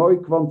 Echt mooi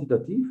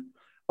kwantitatief,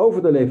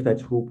 over de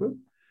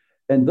leeftijdsgroepen.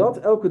 En dat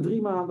elke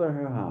 3 maanden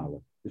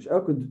herhalen. Dus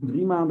elke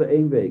 3 maanden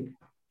 1 week.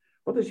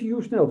 Wat is hier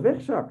hoe snel het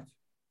wegzakt?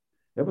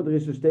 Ja, want er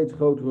is een steeds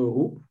grotere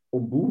roep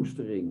om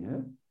boostering. Hè?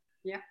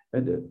 Ja.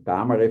 De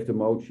Kamer heeft een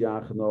motie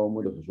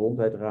aangenomen, de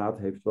Gezondheidsraad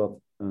heeft wat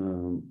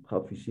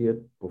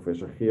geadviseerd.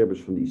 Professor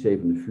Geerbers van de IC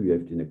van de VU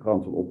heeft in de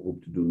krant een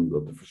oproep te doen om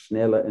dat te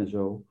versnellen en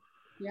zo.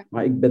 Ja.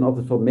 Maar ik ben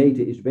altijd van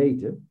meten is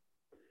weten.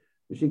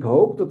 Dus ik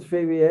hoop dat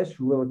VWS,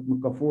 hoewel ik me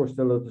kan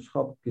voorstellen dat de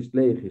schatkist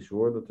leeg is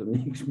hoor, dat er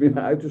niks meer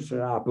uit te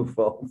schrapen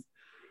valt,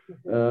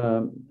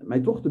 mij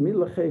toch de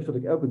middelen geeft dat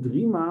ik elke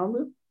 3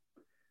 maanden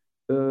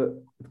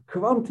het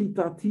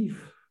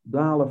kwantitatief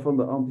dalen van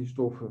de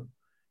antistoffen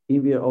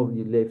in weer al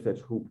die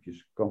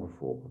leeftijdsgroepjes kan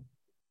vervolgen.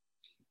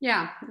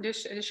 Ja,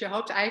 dus je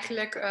hoopt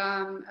eigenlijk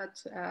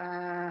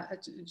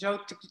het zo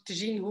te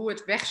zien hoe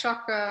het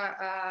wegzakken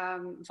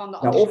van de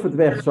antistoffen. Ja, of het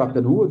wegzakt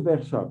en hoe het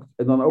wegzakt.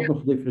 En dan ook nog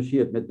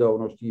gedifferentieerd met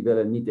donors die wel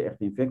en niet de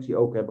echte infectie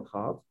ook hebben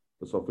gehad.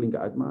 Dat zal flink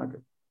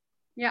uitmaken.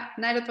 Ja,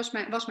 nee, dat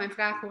was mijn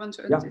vraag.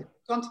 Want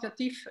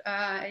kwantitatief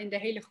in de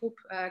hele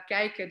groep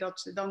kijken,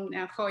 dan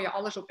gooi je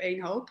alles op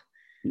één hoop.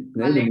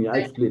 Nee, dat moet je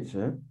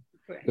uitsplitsen, hè?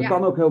 Dat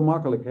kan ook heel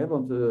makkelijk, hè?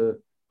 Want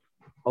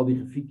al die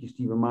grafiekjes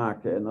die we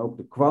maken en ook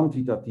de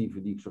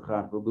kwantitatieve die ik zo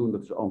graag wil doen,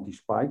 dat is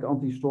anti-spike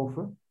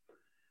antistoffen.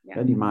 Ja.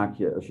 En die maak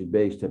je als je het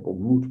beest hebt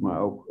ontmoet,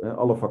 maar ook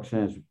alle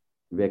vaccins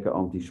wekken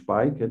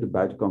anti-spike, de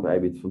buitenkant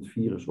eiwit van het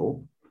virus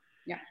op.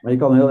 Ja. Maar je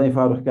kan heel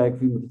eenvoudig kijken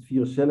of iemand het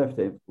virus zelf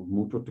heeft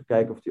ontmoet, door te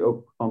kijken of hij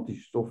ook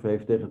antistoffen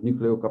heeft tegen het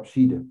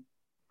nucleocapside.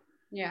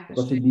 Ja,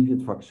 dat zit niet in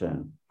het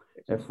vaccin.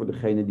 Voor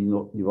degene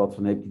die wat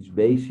van hepatitis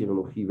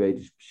B-serologie weet,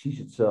 is het precies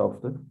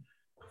hetzelfde.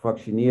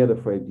 Gevaccineerden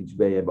voor hepatitis B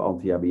hebben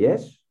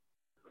anti-ABS.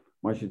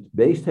 Maar als je het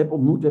beest hebt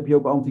ontmoet, heb je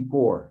ook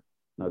anticore.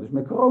 Nou, dus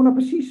met corona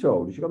precies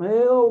zo. Dus je kan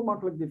heel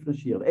makkelijk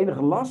differentiëren. Het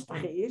enige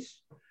lastige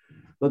is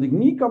dat ik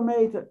niet kan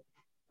meten,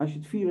 als je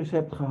het virus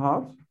hebt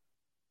gehad,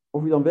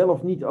 of je dan wel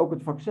of niet ook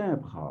het vaccin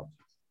hebt gehad.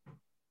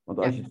 Want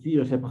als je het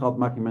virus hebt gehad,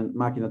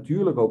 maak je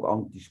natuurlijk ook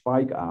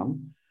anti-spike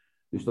aan.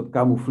 Dus dat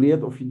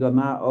camoufleert of je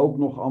daarna ook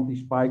nog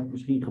anti-spike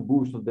misschien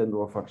geboosterd bent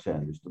door een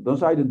vaccin. Dus dan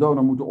zou je de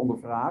donor moeten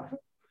ondervragen.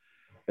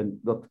 En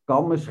dat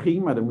kan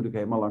misschien, maar dan moet ik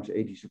helemaal langs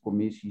ethische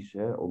commissies,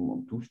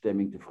 om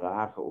toestemming te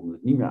vragen, om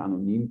het niet meer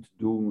anoniem te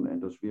doen. En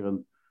dat is weer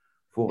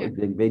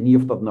ik weet niet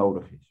of dat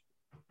nodig is.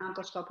 Een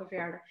aantal stappen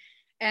verder.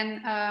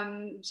 En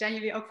zijn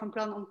jullie ook van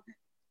plan om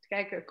te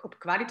kijken op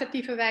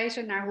kwalitatieve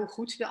wijze naar hoe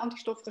goed de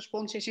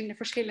antistofrespons is in de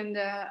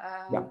verschillende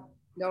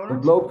donors?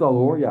 Dat loopt al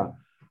hoor, ja.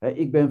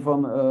 Ik ben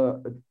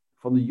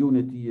van de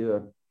unit die,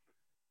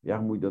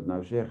 hoe moet je dat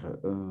nou zeggen?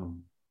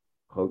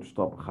 Grote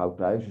stappen gauw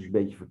thuis, is een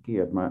beetje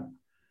verkeerd, maar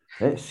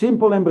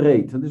simpel en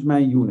breed, dat is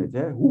mijn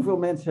unit. Hoeveel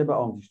mensen hebben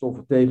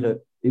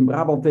antistoffen in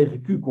Brabant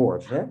tegen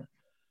Q-koorts? Ja.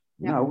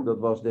 Nou, dat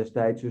was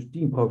destijds dus 10%.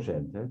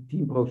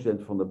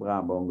 10% van de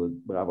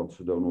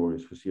Brabantse donoren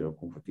is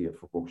geseroconverteerd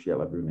voor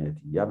Coxiella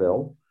burnetii.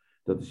 Jawel,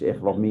 dat is echt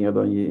wat meer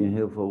dan je in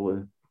heel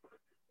veel...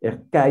 echt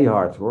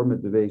keihard hoor,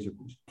 met bewezen... 10%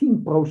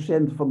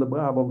 van de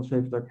Brabanders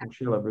heeft daar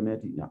Coxiella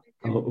burnetii.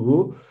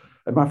 Nou,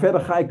 maar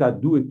verder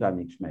doe ik daar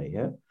niks mee.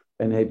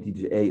 En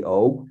hepatitis E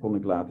ook, kon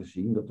ik laten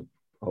zien, dat op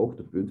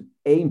hoogtepunt 1%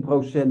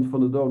 van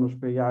de donors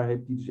per jaar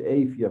hepatitis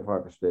E via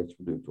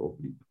varkensvleesproducten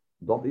opliep.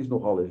 Dat is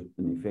nogal eens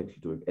een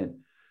infectiedruk.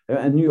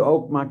 En nu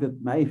ook maakt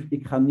het mij...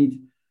 Ik ga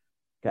niet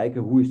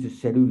kijken hoe is de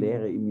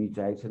cellulaire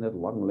immuniteit. Zijn het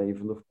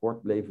langlevende of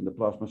kortlevende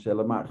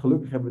plasmacellen. Maar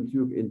gelukkig hebben we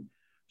natuurlijk in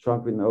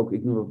Sanquin ook...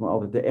 Ik noem het maar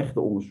altijd de echte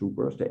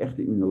onderzoekers. De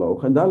echte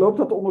immunologen. En daar loopt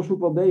dat onderzoek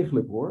wel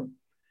degelijk hoor.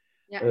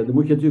 Ja. Dan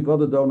moet je natuurlijk wel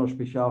de donor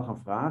speciaal gaan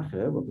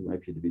vragen. Want dan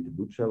heb je de witte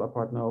bloedcel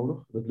apart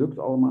nodig. Dat lukt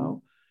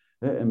allemaal.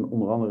 En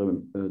onder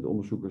andere de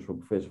onderzoekers van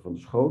professor Van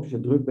der Schoot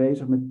zijn druk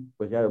bezig met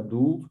wat jij op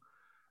doelt.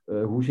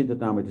 Hoe zit het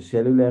nou met de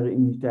cellulaire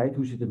immuniteit?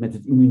 Hoe zit het met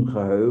het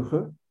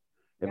immuungeheugen?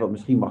 Want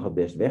misschien mag het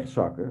best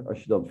wegzakken.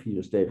 Als je dan het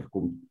virus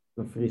tegenkomt,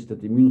 dan frist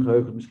het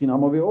immuungeheugen misschien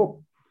allemaal weer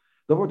op.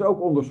 Dat wordt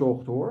ook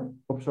onderzocht hoor,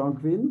 op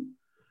Sanquin.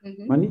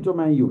 Maar niet door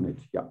mijn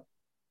unit, ja.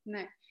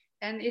 Nee.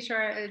 En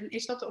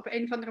is dat op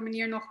een of andere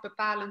manier nog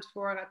bepalend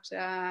voor het...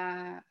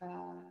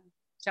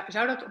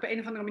 Zou dat op een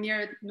of andere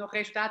manier nog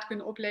resultaten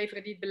kunnen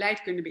opleveren die het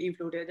beleid kunnen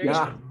beïnvloeden? Er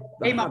is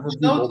eenmaal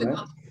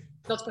besloten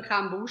dat we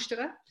gaan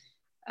boosteren.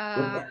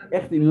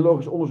 Echt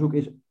immunologisch onderzoek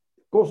is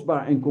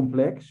kostbaar en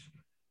complex.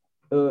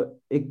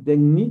 Ik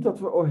denk niet dat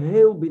we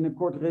heel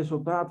binnenkort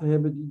resultaten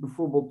hebben die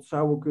bijvoorbeeld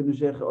zouden kunnen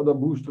zeggen, dat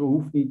boosteren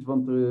hoeft niet,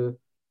 want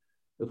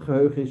het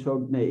geheugen is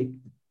zo...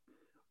 Nee,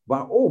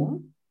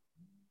 waarom?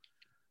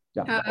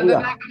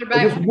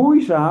 Het is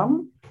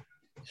moeizaam,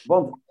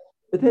 want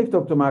het heeft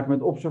ook te maken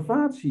met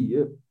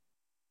observatie.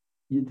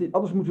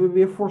 Anders moeten we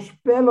weer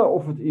voorspellen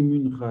of het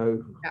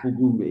immuungeheugen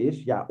voldoende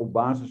is. Ja, op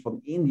basis van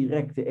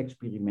indirecte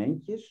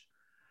experimentjes.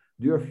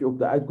 Durf je op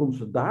de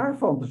uitkomsten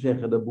daarvan te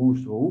zeggen dat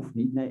boosteren hoeft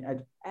niet? Nee,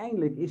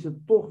 uiteindelijk is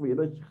het toch weer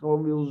dat je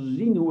gewoon wil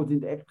zien hoe het in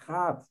het echt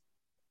gaat.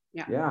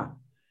 Ja.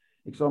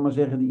 Ik zal maar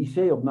zeggen, de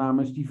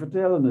IC-opnames die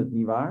vertellen het,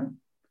 nietwaar?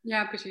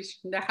 Ja,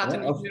 precies. Daar gaat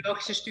een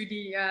immunologische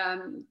studie...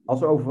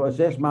 Als over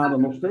 6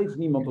 maanden nog steeds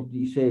niemand op de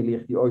IC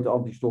ligt die ooit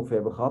antistoffen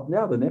hebben gehad,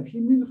 dan heb je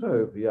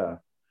immuungeheugen,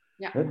 ja.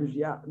 Dus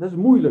ja, dat is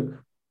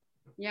moeilijk.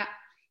 Ja,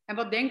 en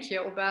wat denk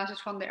je op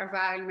basis van de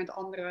ervaring met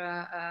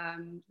andere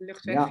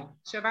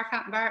luchtwegvirussen?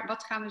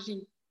 Wat gaan we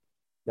zien?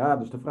 Ja,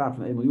 dus de vraag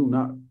van 1 miljoen.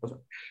 Nou,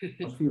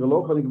 als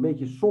viroloog ben ik een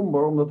beetje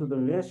somber, omdat het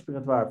een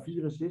respiratoire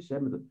virus is,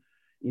 met een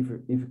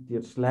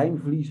infecteerd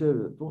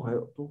slijmvliezen, toch.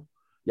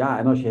 Ja,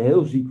 en als je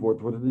heel ziek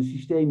wordt, wordt het een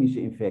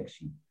systemische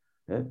infectie.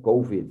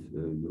 COVID,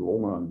 je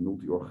longen,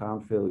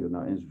 multi-orgaanfailure,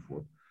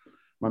 enzovoort.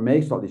 Maar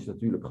meestal is het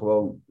natuurlijk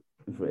gewoon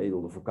een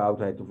veredelde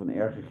verkoudheid of een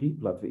erge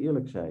griep, laten we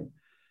eerlijk zijn.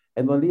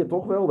 En dan leert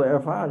toch wel de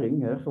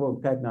ervaring, gewoon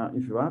kijk naar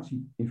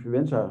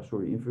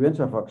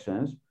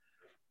influenza-vaccins,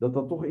 dat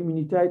toch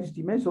immuniteit is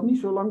die meestal niet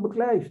zo lang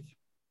beklijft.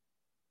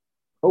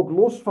 Ook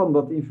los van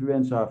dat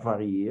influenza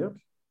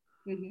varieert.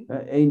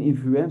 1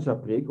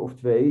 influenza-prik of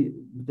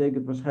 2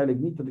 betekent waarschijnlijk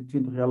niet dat ik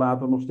 20 jaar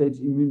later nog steeds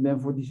immuun ben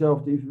voor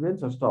diezelfde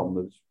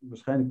influenza-stammen. Dus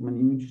waarschijnlijk mijn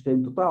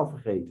immuunsysteem totaal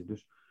vergeten.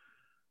 Dus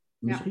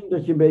misschien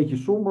dat je een beetje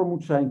somber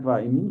moet zijn qua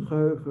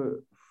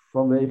immuungeheugen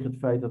vanwege het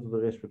feit dat het een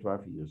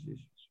respiratoire virus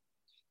is.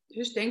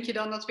 Dus denk je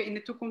dan dat we in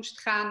de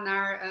toekomst gaan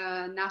naar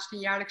naast een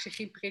jaarlijkse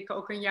griepprik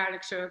ook een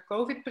jaarlijkse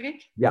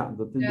COVID-prik? Ja,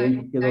 dat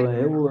denk ik dat een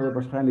heel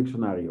waarschijnlijk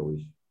scenario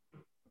is.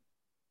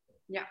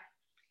 Ja,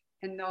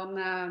 en dan,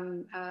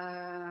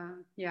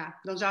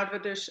 dan zouden we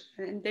dus...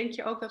 En denk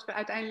je ook dat we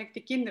uiteindelijk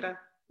de kinderen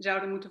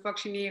zouden moeten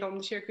vaccineren om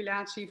de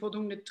circulatie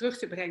voldoende terug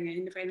te brengen?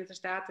 In de Verenigde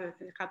Staten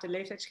gaat de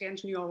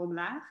leeftijdsgrens nu al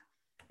omlaag.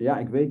 Ja,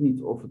 ik weet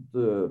niet of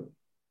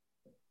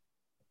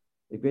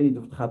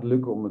het gaat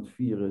lukken om het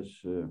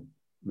virus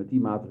met die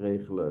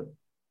maatregelen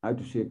uit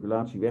de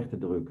circulatie weg te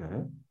drukken.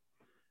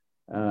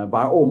 Hè?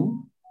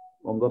 Waarom?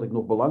 Omdat ik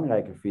nog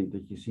belangrijker vind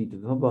dat je ziet,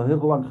 het had wel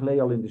heel lang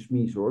geleden al in de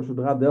SMI's hoor,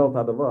 zodra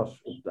Delta er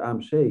was op de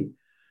AMC,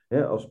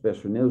 hè, als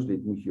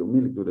personeelslid moet je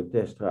onmiddellijk door de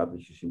teststraat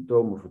als je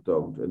symptomen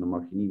vertoont en dan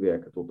mag je niet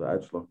werken tot de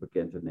uitslag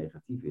bekend en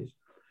negatief is.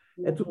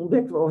 En toen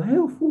ontdekten we al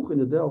heel vroeg in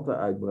de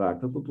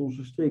Delta-uitbraak dat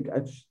onze strik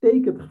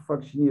uitstekend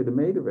gevaccineerde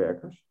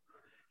medewerkers,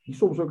 die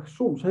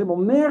soms helemaal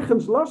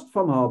nergens last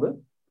van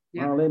hadden,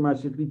 maar alleen maar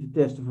zich lieten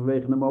testen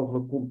vanwege een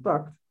mogelijk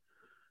contact,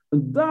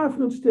 een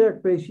daverend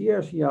sterk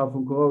PCR-signaal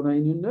van corona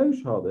in hun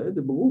neus hadden. Hè?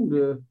 De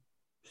beroemde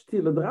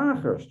stille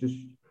dragers.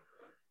 Dus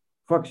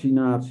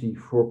vaccinatie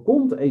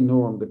voorkomt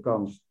enorm de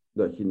kans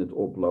dat je het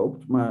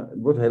oploopt, maar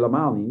het wordt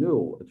helemaal niet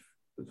nul.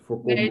 Het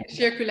voorkomt... Nee, de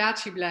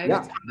circulatie blijft.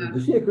 Ja, de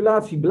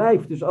circulatie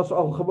blijft. Dus als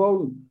al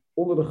gewoon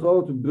onder de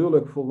grote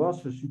bulk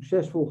volwassen,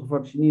 succesvol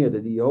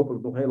gevaccineerden, die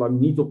hopelijk nog heel lang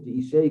niet op de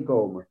IC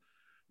komen,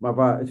 maar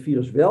waar het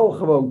virus wel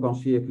gewoon kan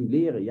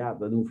circuleren, ja,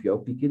 dan hoef je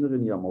ook die kinderen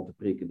niet allemaal te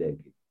prikken, denk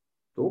ik.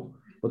 Toch?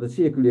 Want het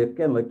circuleert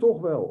kennelijk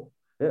toch wel.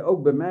 He,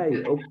 ook bij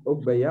mij,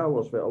 ook bij jou,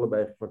 als wij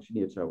allebei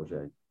gevaccineerd zouden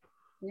zijn.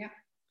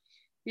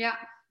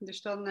 Ja,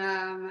 dus dan,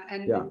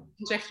 dan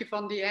zeg je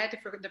van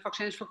de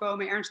vaccins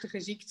voorkomen ernstige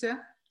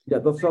ziekten. Ja,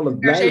 dat zal het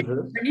blijven.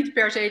 Maar niet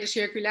per se de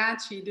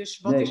circulatie. Dus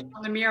wat is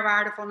dan de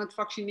meerwaarde van het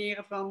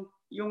vaccineren van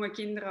jonge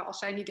kinderen als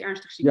zij niet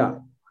ernstig ziek worden?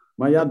 Ja,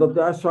 maar ja,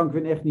 daar is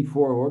Sanquin echt niet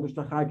voor hoor. Dus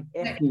daar ga ik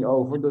echt niet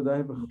over. Daar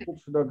hebben we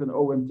godzijdank een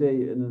OMT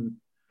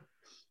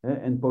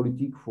en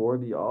politiek voor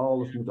die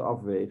alles moeten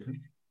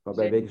afwegen.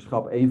 Waarbij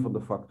wetenschap één van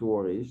de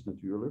factoren is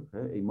natuurlijk.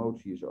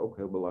 Emotie is ook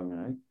heel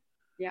belangrijk.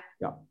 Ja.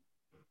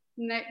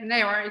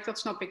 Nee hoor, dat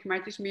snap ik. Maar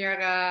het is meer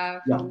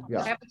maar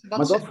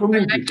dat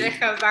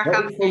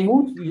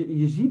vermoed ik.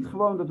 Je ziet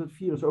gewoon dat het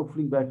virus ook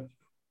flink blijft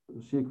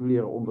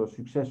circuleren onder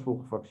succesvol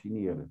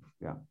gevaccineerden.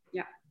 Ja,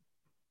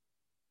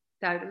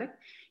 duidelijk.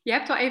 Je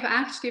hebt al even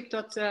aangestipt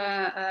dat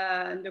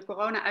de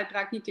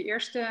corona-uitbraak niet de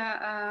eerste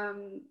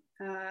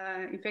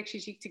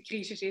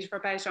infectieziektecrisis is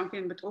waarbij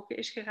Sanquin betrokken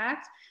is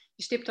geraakt.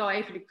 Je stipt al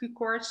even de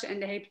Q-koorts en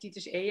de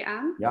hepatitis E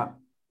aan. Ja.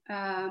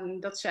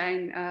 Dat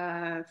zijn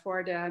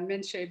voor de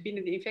mensen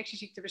binnen de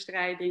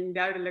infectieziektebestrijding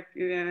duidelijk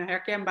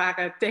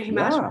herkenbare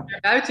thema's. Ja. Maar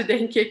daarbuiten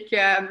denk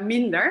ik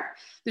minder.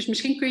 Dus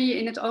misschien kun je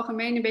in het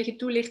algemeen een beetje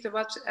toelichten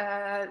wat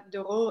de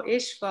rol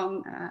is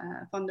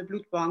van de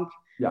bloedbank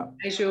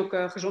bij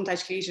zulke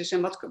gezondheidscrisis.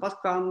 En wat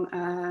kan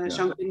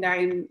Sanquin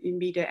daarin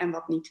bieden en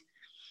wat niet.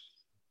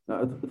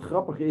 Nou, het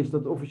grappige is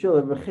dat officieel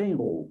hebben we geen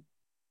rol.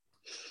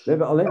 We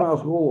hebben alleen maar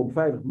als rol om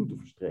veilig bloed te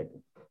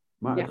verstrekken.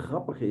 Maar het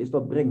grappige is,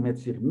 dat brengt met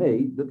zich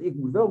mee dat ik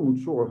wel moet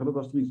zorgen dat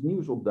als er iets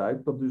nieuws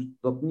opduikt,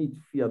 dat niet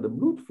via de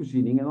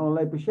bloedvoorziening en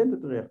allerlei patiënten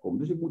terechtkomt.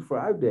 Dus ik moet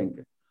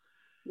vooruitdenken.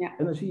 Ja.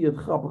 En dan zie je het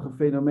grappige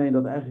fenomeen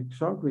dat eigenlijk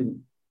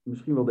Sanquin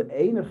misschien wel de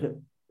enige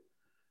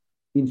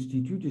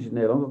instituut is in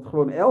Nederland dat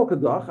gewoon elke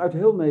dag uit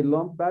heel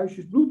Nederland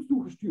buisjes bloed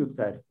toegestuurd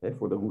krijgt.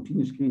 Voor de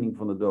routinescreening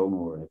van de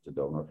donor heeft de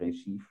donor geen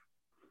SIF.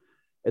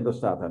 En dat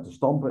staat uit te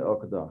stampen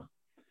elke dag.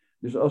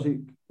 Dus als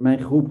mijn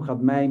groep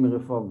gaat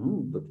mijmeren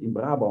van, dat in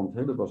Brabant,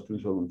 dat was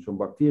toen zo'n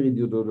bacterie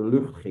die door de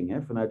lucht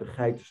ging, vanuit de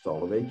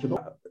geitenstallen, weet je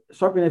nog.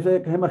 Sanquin heeft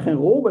eigenlijk helemaal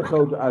geen rol bij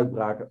grote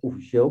uitbraken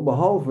officieel,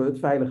 behalve het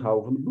veilig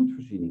houden van de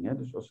bloedvoorziening.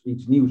 Dus als er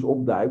iets nieuws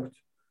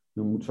opduikt,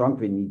 dan moet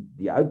Sanquin niet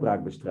die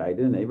uitbraak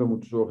bestrijden. Nee, we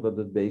moeten zorgen dat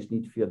het beest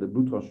niet via de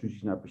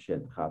bloedtransfusies naar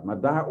patiënten gaat.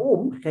 Maar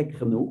daarom, gek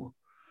genoeg,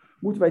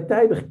 moeten wij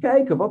tijdig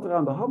kijken wat er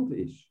aan de hand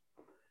is.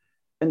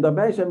 En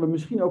daarbij zijn we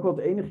misschien ook wel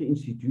het enige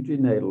instituut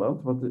in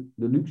Nederland wat de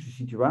luxe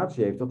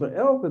situatie heeft dat er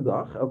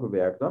elke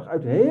werkdag,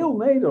 uit heel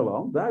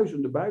Nederland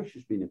duizenden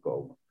buisjes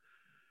binnenkomen.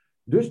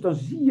 Dus dan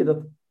zie je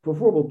dat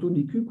bijvoorbeeld toen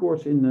die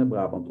Q-koorts in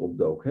Brabant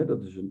opdook,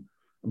 dat is een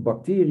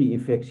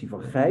bacterieinfectie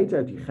van geiten.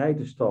 Uit die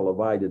geitenstallen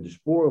waaiden de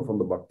sporen van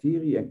de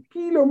bacterie en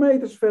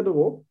kilometers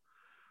verderop,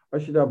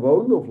 als je daar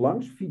woonde of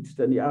langs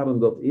fietste en die ademde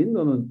dat in,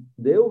 dan een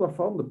deel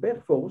daarvan, de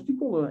pechvogels, die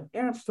konden een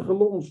ernstige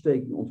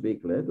longontsteking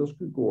ontwikkelen. Dat is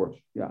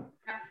Q-koorts. Ja.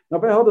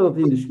 Nou, wij hadden dat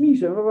in de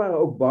SMI's en we waren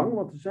ook bang,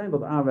 want er zijn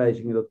wat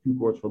aanwijzingen dat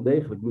Q-koorts wel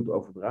degelijk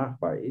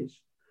bloedoverdraagbaar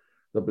is.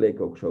 Dat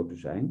bleek ook zo te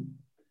zijn.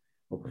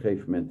 Op een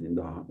gegeven moment in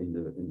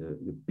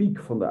de piek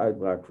van de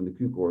uitbraak van de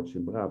Q-koorts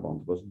in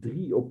Brabant was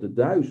 3 op de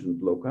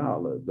 1000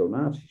 lokale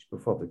donaties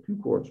bevatten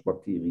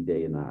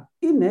Q-koortsbacterie-DNA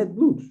in het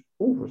bloed.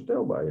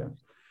 Onvoorstelbaar, ja.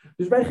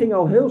 Dus wij gingen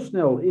al heel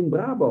snel in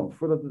Brabant,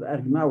 voordat het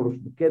eigenlijk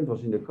nauwelijks bekend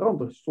was in de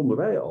kranten, stonden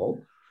wij al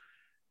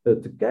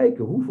te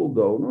kijken hoeveel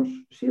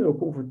donors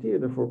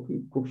seroconverteerden voor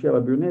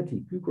Coxiella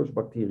burnetii,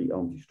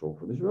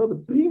 Q-koortsbacterie-antistoffen. Dus we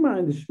hadden prima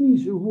in de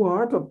smiezen hoe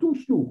hard dat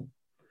toesloeg.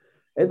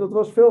 En dat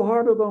was veel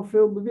harder dan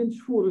veel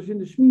bewindsvoerders in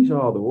de smiezen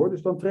hadden, hoor.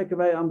 Dus dan trekken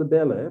wij aan de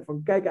bellen, hè,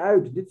 van kijk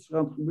uit, dit is er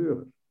aan het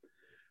gebeuren.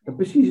 En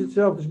precies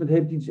hetzelfde is met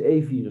hepatitis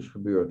E-virus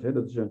gebeurd. Hè.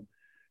 Dat is een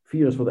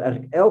virus wat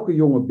eigenlijk elke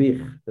jonge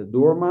big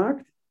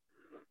doormaakt.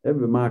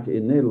 We maken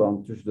in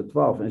Nederland tussen de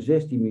 12 en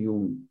 16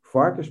 miljoen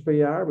varkens per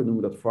jaar. We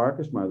noemen dat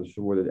varkens, maar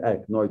ze worden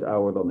eigenlijk nooit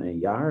ouder dan 1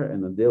 jaar.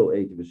 En een deel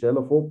eten we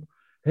zelf op.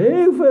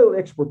 Heel veel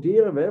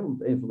exporteren we,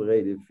 want een van de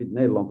redenen vindt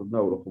Nederland het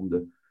nodig om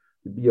de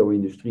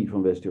bio-industrie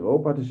van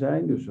West-Europa te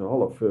zijn. Dus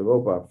half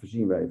Europa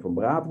voorzien wij van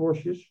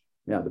braadworstjes.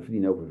 Ja, daar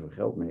verdienen ook veel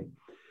geld mee.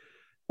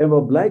 En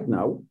wat blijkt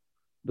nou?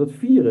 Dat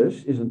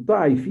virus is een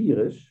taai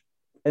virus.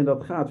 En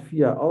dat gaat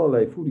via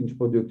allerlei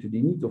voedingsproducten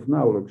die niet of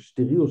nauwelijks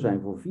steriel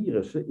zijn voor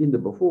virussen in de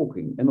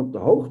bevolking. En op de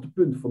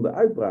hoogtepunt van de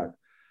uitbraak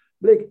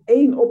bleek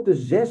 1 op de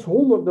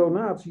 600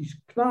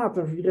 donaties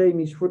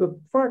knaterviremisch voor dat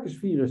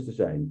varkensvirus te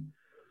zijn.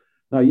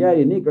 Nou,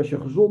 jij en ik, als je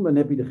gezond bent,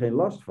 heb je er geen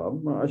last van.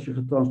 Maar als je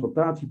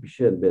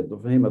getransplantatiepatiënt bent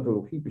of een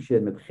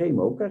hematologiepatiënt met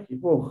chemo, krijg je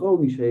gewoon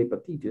chronische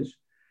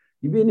hepatitis.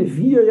 Die binnen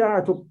 4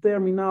 jaar tot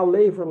terminaal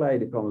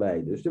leverlijden kan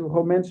leiden. Dus daar hebben we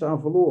gewoon mensen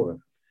aan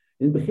verloren.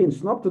 In het begin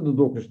snapten de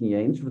dokters niet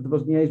eens, want het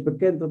was niet eens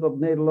bekend dat dat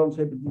Nederlands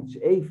hepatitis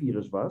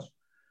E-virus was.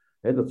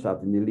 Dat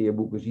staat in de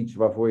leerboeken, is iets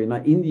waarvoor je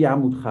naar India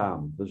moet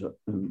gaan. Dat is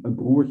een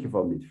broertje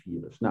van dit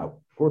virus. Nou,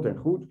 kort en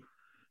goed,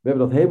 we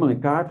hebben dat helemaal in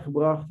kaart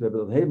gebracht, we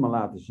hebben dat helemaal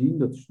laten zien.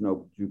 Dat is dan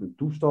ook natuurlijk een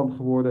toestand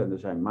geworden en er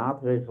zijn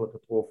maatregelen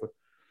getroffen.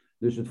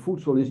 Dus het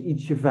voedsel is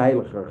ietsje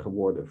veiliger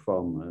geworden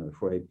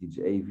voor hepatitis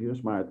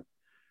E-virus, maar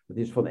het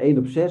is van 1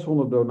 op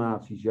 600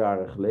 donaties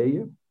jaren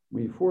geleden.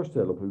 Moet je je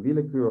voorstellen, op een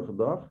willekeurige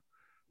dag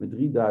met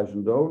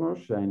 3000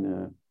 donors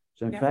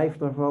zijn 5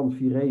 daarvan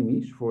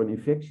viremisch voor een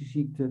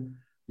infectieziekte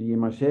die je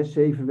maar 6,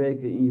 7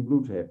 weken in je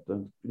bloed hebt.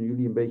 Dan kunnen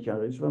jullie een beetje aan.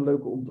 Dat is wel een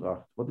leuke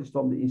opdracht. Wat is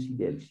dan de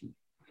incidentie?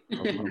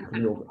 Als man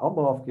gemiddeld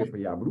 1,5 keer per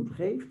jaar bloed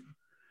geeft.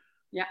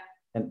 Ja.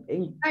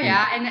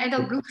 En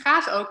dat bloed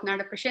gaat ook naar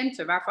de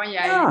patiënten waarvan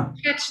jij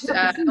schetst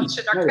dat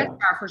ze daar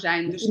kwetsbaar voor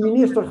zijn. Dus de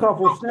minister gaf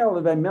ons snel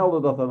en wij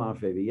melden dat dan aan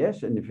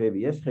VWS. En de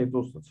VWS geeft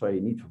ons, dat zal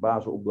je niet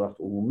verbazen, opdracht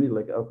om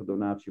onmiddellijk elke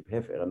donatie op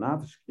hef-RNA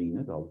te screenen.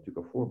 Dat hadden we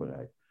natuurlijk al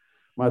voorbereid.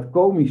 Maar het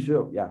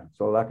komische,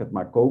 laat ik het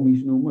maar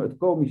komisch noemen. Het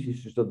komische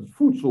is dus dat het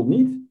voedsel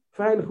niet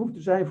veilig hoeft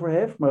te zijn voor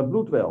hef, maar het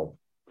bloed wel.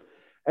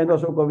 En dat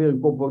is ook alweer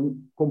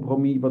een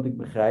compromis wat ik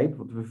begrijp.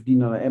 Want we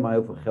verdienen nou eenmaal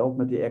heel veel geld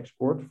met die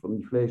export van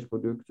die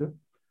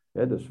vleesproducten.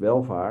 Dat is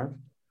welvaart.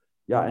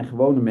 Ja, en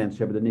gewone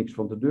mensen hebben er niks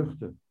van te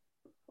duchten.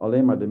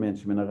 Alleen maar de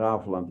mensen met een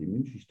ravel aan het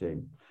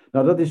immuunsysteem.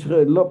 Nou, dat is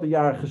de loop der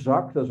jaren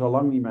gezakt. Dat is al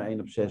lang niet meer 1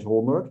 op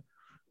 600.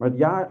 Maar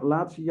het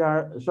laatste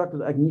jaar zakt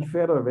het eigenlijk niet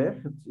verder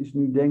weg. Het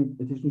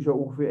is nu zo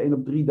ongeveer 1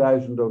 op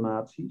 3000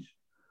 donaties.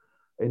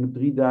 1 op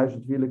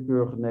 3000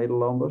 willekeurige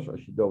Nederlanders.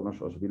 Als je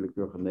donors als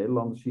willekeurige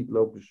Nederlanders ziet,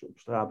 lopen ze op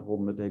straat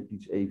rond met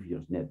hepatitis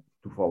E-virus net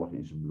toevallig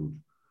in zijn bloed.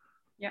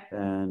 Ja.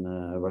 En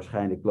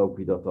waarschijnlijk loop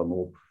je dat dan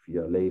op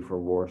via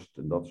leverworst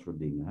en dat soort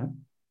dingen. Hè?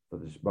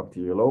 Dat is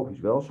bacteriologisch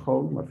wel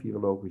schoon, maar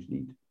virologisch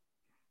niet.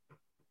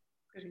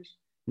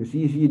 Precies. Dus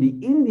hier zie je die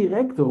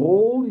indirecte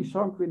rol die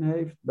Sanquin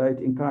heeft bij het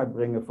in kaart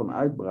brengen van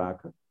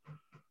uitbraken.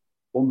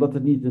 Omdat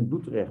het niet in het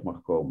bloed terecht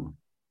mag komen.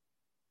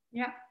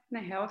 Ja,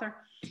 nee, helder.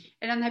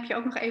 En dan heb je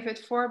ook nog even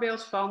het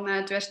voorbeeld van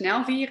het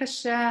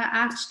West-Nijl-virus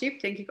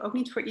aangestipt. Denk ik ook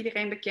niet voor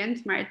iedereen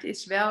bekend, maar het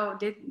is wel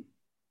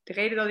de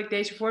reden dat ik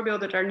deze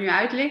voorbeelden er nu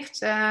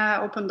uitlicht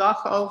op een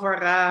dag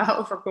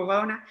over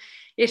corona,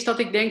 is dat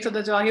ik denk dat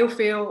het wel heel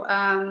veel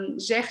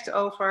zegt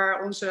over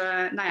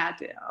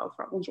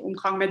over onze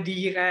omgang met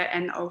dieren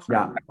en over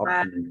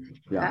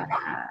absoluut.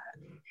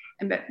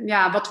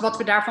 wat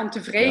we daarvan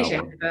te vrezen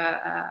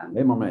hebben.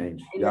 Helemaal mee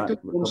eens. Wat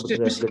dat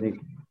betreft ben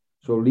ik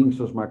zo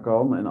links als maar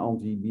kan en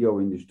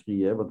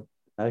anti-bio-industrie. Want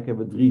eigenlijk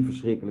hebben we 3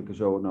 verschrikkelijke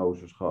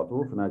zoonoses gehad,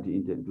 hoor. Vanuit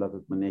laat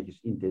het maar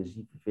netjes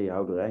intensieve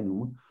veehouderij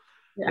noemen.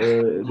 Ja.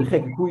 De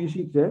gekke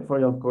koeienziekte,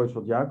 variant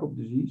Creutzfeldt-Jakob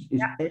disease,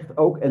 is echt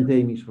ook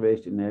endemisch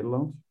geweest in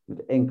Nederland.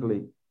 Met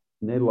enkele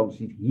Nederlanders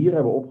die het hier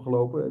hebben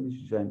opgelopen. Dus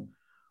die zijn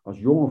als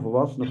jonge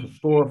volwassenen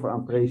gestorven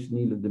aan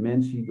preseniele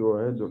dementie door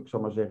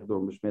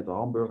een besmette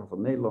hamburger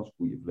van Nederlands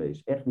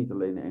koeienvlees. Echt niet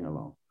alleen in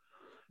Engeland.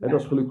 Ja. Dat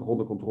is gelukkig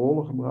onder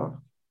controle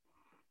gebracht.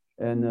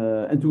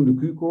 En toen de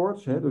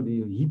Q-koorts, door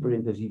die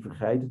hyperintensieve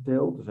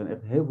geitenteelt, er zijn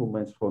echt heel veel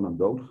mensen gewoon aan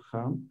dood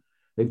gegaan.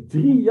 Het heeft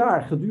 3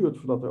 jaar geduurd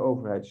voordat de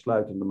overheid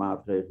sluitende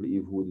maatregelen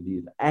invoerde die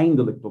het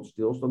eindelijk tot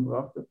stilstand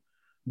brachten.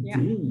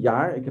 3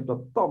 jaar, ik heb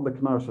dat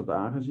tandenknarsend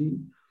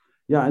aangezien.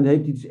 Ja, en de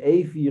hepatitis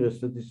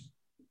E-virus,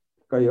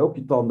 kan je ook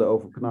je tanden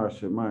over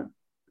knarsen, maar op een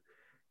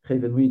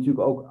gegeven moment moet je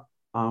natuurlijk ook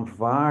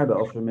aanvaarden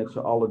als we met z'n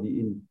allen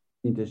die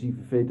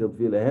intensieve veeteelt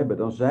willen hebben,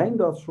 dan zijn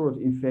dat soort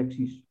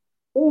infecties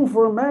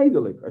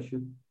onvermijdelijk. Als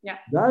je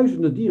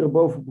duizenden dieren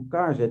boven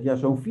elkaar zet,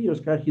 zo'n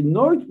virus krijg je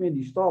nooit meer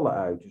die stallen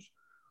uit. Dus,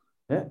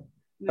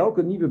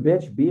 elke nieuwe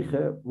batch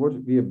biggen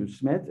wordt weer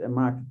besmet en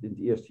maakt het in het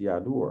eerste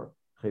jaar door.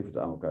 Geef het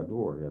aan elkaar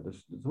door. Ja,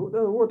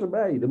 dat hoort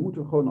erbij. Dan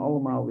moeten we gewoon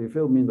allemaal weer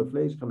veel minder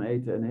vlees gaan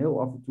eten en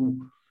heel af en toe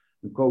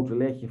een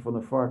koteletje van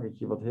een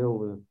varkentje wat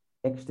heel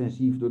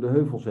extensief door de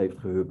heuvels heeft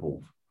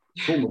gehuppeld.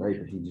 Zonder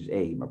hepatitis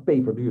E, maar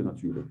peperduur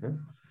natuurlijk. Hè?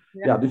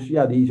 Ja, dus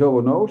ja, die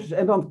zoonoses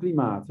en dan het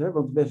klimaat. Hè?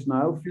 Want het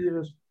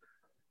West-Nile-virus,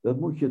 dat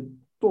moet je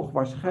toch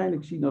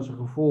waarschijnlijk zien als een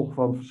gevolg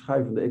van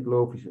verschuivende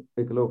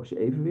ecologische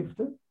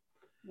evenwichten.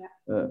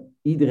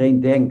 Iedereen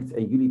denkt,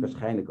 en jullie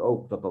waarschijnlijk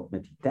ook, dat dat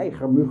met die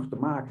tijgermug te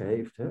maken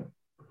heeft. Hè?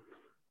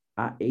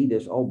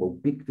 Aedes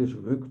albopictus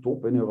rukt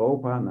op in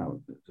Europa. Nou,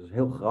 dat is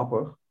heel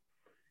grappig.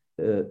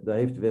 Daar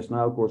heeft de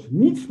West-Nile-koorts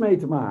niets mee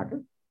te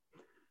maken.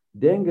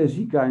 Dengue,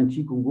 Zika en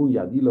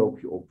chikungunya, die loop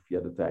je op via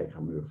de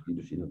tijgermug. Die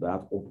dus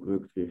inderdaad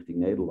oprukt richting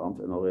Nederland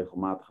en al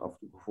regelmatig af en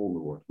toe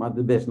gevonden wordt. Maar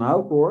de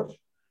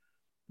West-Nile-koorts,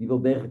 die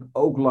wel degelijk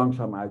ook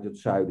langzaam uit het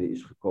zuiden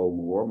is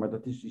gekomen hoor. Maar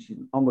dat is dus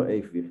een ander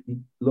evenwicht.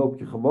 Die loop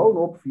je gewoon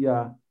op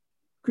via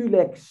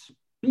Culex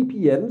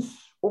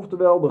pipiens,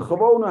 oftewel de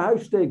gewone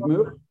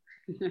huissteekmug.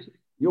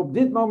 Die op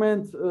dit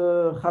moment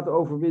gaat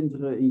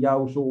overwinteren in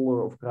jouw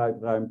zolder of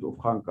kruipruimte of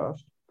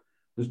gangkast.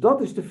 Dus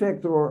dat is de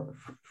vector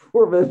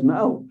voor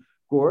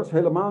West-Nile-koorts,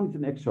 helemaal niet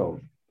een exoot.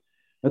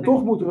 En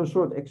toch moet er een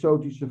soort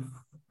exotische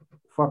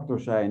factor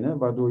zijn, hè,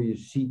 waardoor je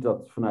ziet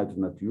dat vanuit de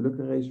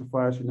natuurlijke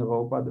reservoirs in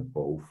Europa, de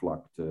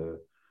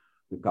Po-vlakte,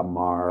 de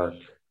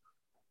Camargue,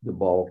 de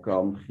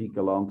Balkan,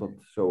 Griekenland, dat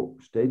zo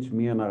steeds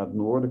meer naar het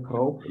noorden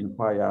kroop. En een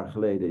paar jaar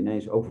geleden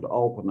ineens over de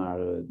Alpen naar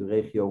de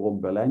regio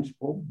rond Berlijn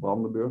sprong.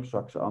 Brandenburg,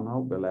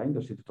 Saxe-Anhalt, Berlijn,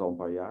 daar zit het al een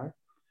paar jaar.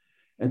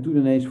 En toen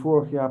ineens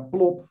vorig jaar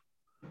plop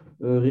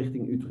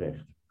richting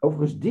Utrecht.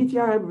 Overigens, dit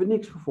jaar hebben we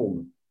niks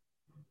gevonden.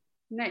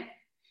 Nee.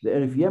 De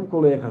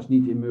RIVM-collega's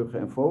niet in muggen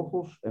en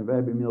vogels. En wij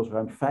hebben inmiddels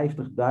ruim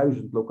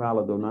 50.000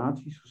 lokale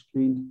donaties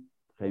gescreend.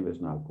 Geen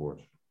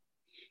West-Nile-koorts.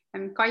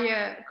 En kan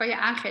je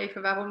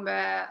aangeven waarom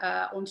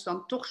we ons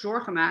dan toch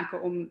zorgen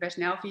maken om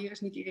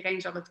West-Nile-virus? Niet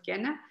iedereen zal het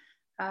kennen.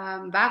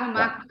 Waarom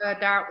maken we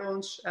daar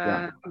ons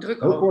druk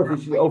Heel over? kort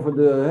is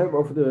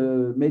over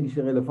de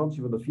medische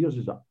relevantie van dat virus.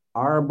 Het is een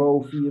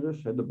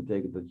arbovirus. Dat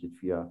betekent dat je het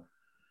via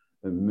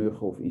een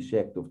mug of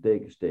insect of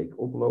tekensteek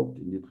oploopt.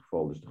 In dit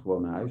geval dus de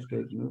gewone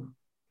huissteekmug.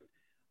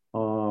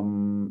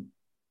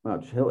 Nou,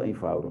 het is heel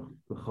eenvoudig.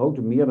 De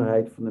grote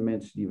meerderheid van de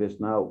mensen die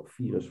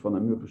West-Nile-virus van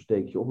een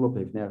muggensteekje oploopt,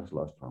 heeft nergens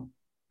last van.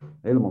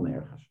 Helemaal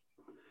nergens.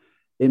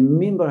 Een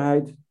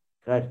minderheid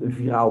krijgt een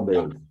viraal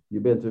beeld. Je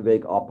bent een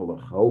week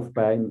appelig,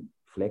 hoofdpijn,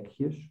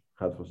 vlekjes,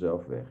 gaat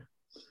vanzelf weg.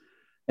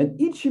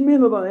 En ietsje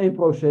minder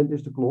dan 1%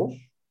 is de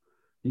klos.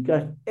 Die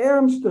krijgt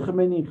ernstige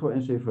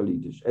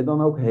meningoencefalitis. En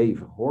dan ook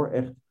hevig hoor,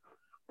 echt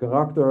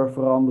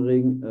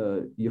karakterverandering,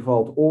 je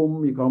valt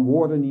om, je kan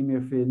woorden niet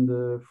meer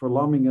vinden,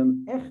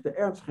 verlammingen, echte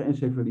ernstige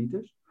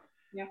encefalitis,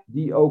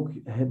 die ook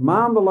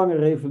maandenlange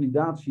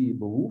revalidatie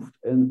behoeft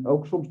en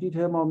ook soms niet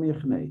helemaal meer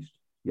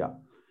geneest.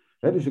 Ja.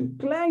 Dus een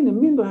kleine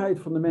minderheid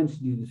van de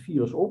mensen die het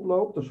virus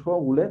oploopt, dat is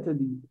gewoon roulette,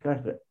 die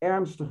krijgt er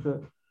ernstige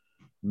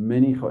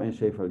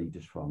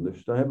meningoencefalitis van.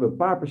 Dus daar hebben we een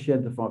paar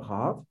patiënten van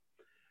gehad.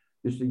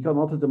 Dus je kan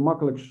altijd een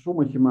makkelijk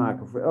sommetje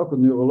maken. Voor elke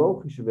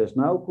neurologische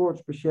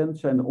West-Nile-koortspatiënt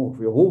zijn er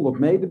ongeveer 100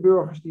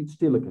 medeburgers die het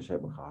stilletjes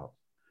hebben gehad.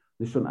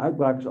 Dus zo'n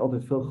uitbraak is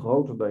altijd veel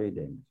groter dan je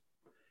denkt.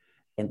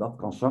 En dat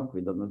kan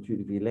Zaaijer dan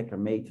natuurlijk weer lekker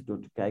meten door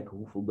te kijken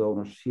hoeveel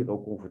donors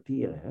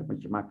seroconverteren. Hè?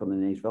 Want je maakt dan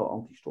ineens wel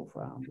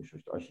antistoffen aan.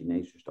 Dus als je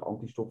ineens dus de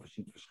antistoffen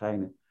ziet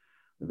verschijnen,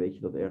 dan weet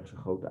je dat ergens een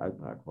grote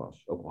uitbraak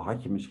was. Ook al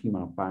had je misschien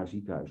maar een paar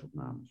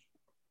ziekenhuisopnames.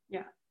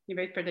 Ja. Je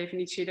weet per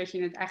definitie dat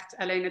je het echt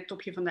alleen het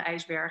topje van de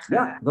ijsberg...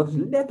 Ja, dat is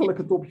letterlijk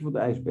het topje van de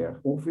ijsberg.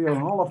 Ongeveer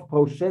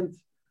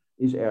 0,5%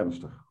 is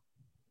ernstig.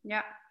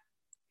 Ja,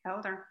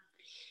 helder.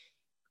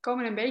 We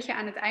komen een beetje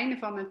aan het einde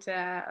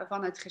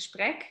van het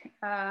gesprek.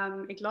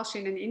 Ik las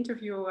in een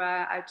interview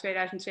uit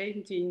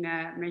 2017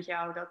 met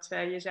jou dat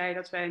je zei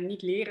dat we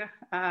niet leren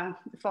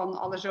van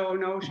alle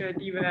zoonosen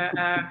die we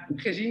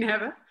gezien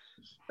hebben.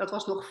 Dat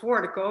was nog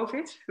voor de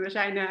COVID. We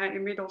zijn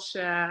inmiddels...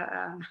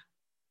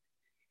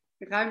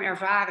 ruim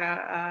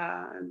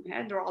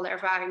ervaren door alle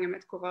ervaringen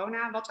met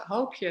corona. Wat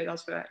hoop je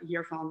dat we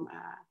hiervan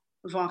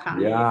van gaan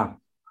leren? Ja.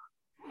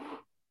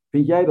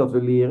 Vind jij dat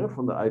we leren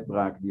van de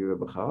uitbraken die we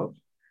hebben gehad?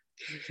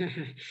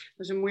 Dat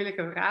is een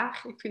moeilijke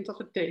vraag. Ik vind dat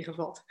het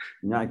tegenvalt.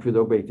 Ja, ik vind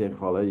het ook een beetje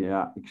tegenvallen.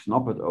 Ja, ik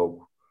snap het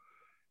ook.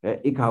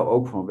 Ik hou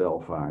ook van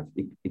welvaart.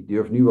 Ik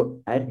durf nu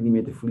eigenlijk niet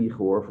meer te vliegen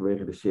hoor,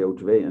 vanwege de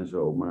CO2 en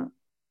zo. Maar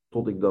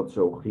tot ik dat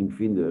zo ging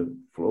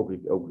vinden, vloog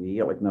ik ook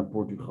heerlijk naar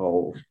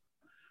Portugal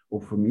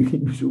of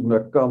familiebezoek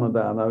naar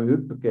Canada, nou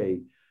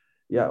huppakee.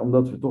 Ja,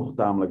 omdat we toch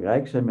tamelijk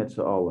rijk zijn met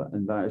z'n allen.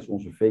 En daar is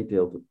onze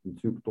veeteelt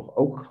natuurlijk toch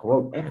ook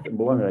gewoon echt een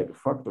belangrijke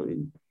factor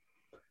in.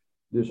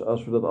 Dus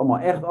als we dat allemaal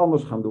echt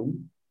anders gaan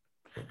doen,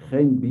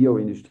 geen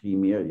bio-industrie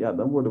meer, ja,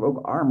 dan worden we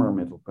ook armer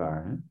met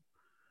elkaar. Hè?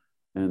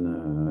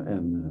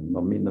 En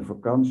dan minder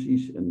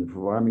vakanties en de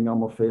verwarming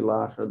allemaal veel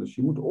lager. Dus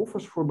je moet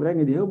offers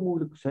voorbrengen die heel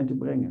moeilijk zijn te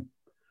brengen.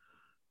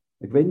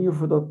 Ik weet niet of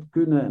we dat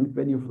kunnen en ik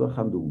weet niet of we dat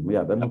gaan doen. Maar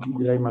ja, daar moet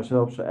iedereen maar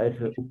zelf zijn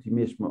eigen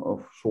optimisme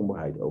of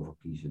somberheid over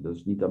kiezen. Dat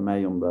is niet aan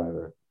mij om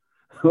daar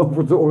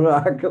over te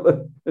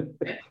orakelen.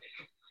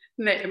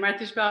 Nee, maar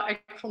het is wel,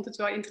 ik vond het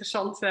wel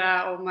interessant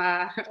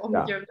om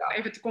je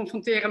even te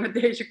confronteren met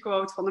deze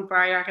quote van een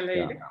paar jaar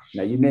geleden. Ja.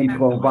 Ja, je neemt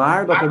gewoon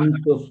waar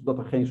dat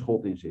er geen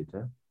schot in zit.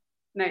 Hè?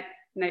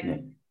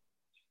 Nee.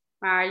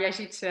 Maar jij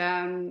ziet,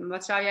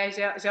 wat zou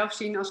jij zelf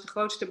zien als de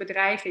grootste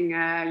bedreiging?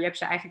 Je hebt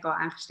ze eigenlijk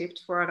al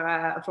aangestipt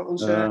voor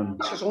onze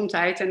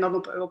gezondheid en dan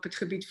op het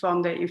gebied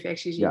van de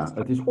infectieziekten.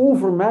 Ja, het is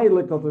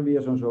onvermijdelijk dat er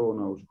weer zo'n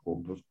zoonose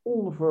komt. Dat is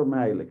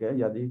onvermijdelijk. Hè?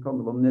 Ja, je kan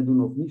er wel net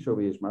doen of het niet zo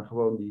is, maar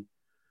gewoon die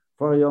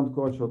variant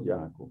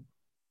Creutzfeldt-Jakob,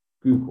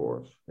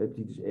 Q-koorts,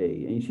 hepatitis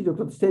E. En je ziet ook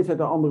dat het steeds uit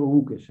een andere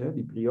hoek is. Hè?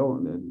 Die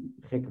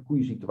gekke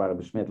koeienziekten waren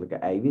besmettelijke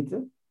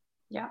eiwitten.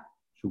 Ja.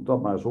 Zoek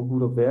dat maar eens op hoe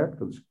dat werkt.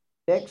 Dat is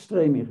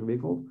extreem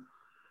ingewikkeld.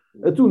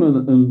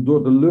 Toen een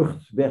door de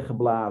lucht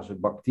weggeblazen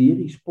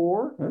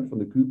bacteriespoor, hè, van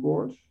de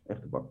Q-koorts,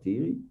 echte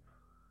bacterie.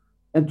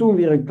 En toen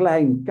weer een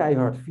klein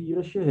keihard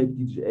virusje,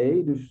 hepatitis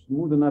E. Dus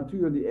moeder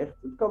natuur die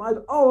echt, het kan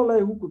uit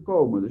allerlei hoeken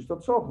komen. Dus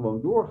dat zal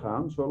gewoon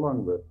doorgaan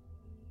zolang we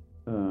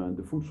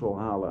de voedsel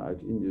halen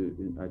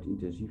uit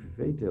intensieve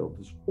veeteelt.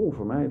 Dat is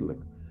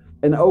onvermijdelijk.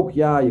 En ook,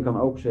 ja, je kan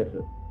ook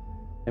zeggen,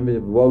 en we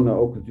wonen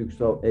ook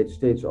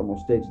natuurlijk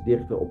steeds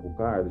dichter op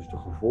elkaar. Dus de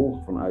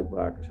gevolgen van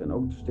uitbraken zijn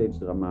ook steeds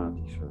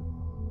dramatischer.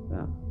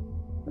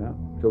 Ja,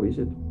 zo is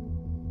het.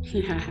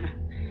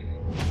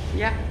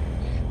 Ja.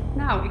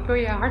 Nou, ik wil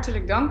je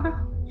hartelijk danken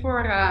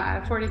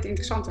voor dit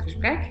interessante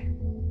gesprek.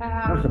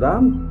 Graag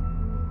gedaan.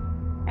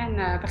 En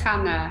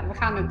we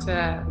gaan het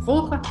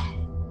volgen,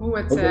 hoe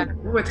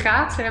het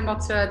gaat en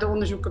wat de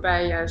onderzoeken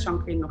bij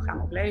Sanquin nog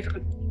gaan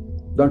opleveren.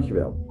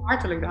 Dankjewel.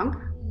 Hartelijk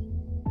dank.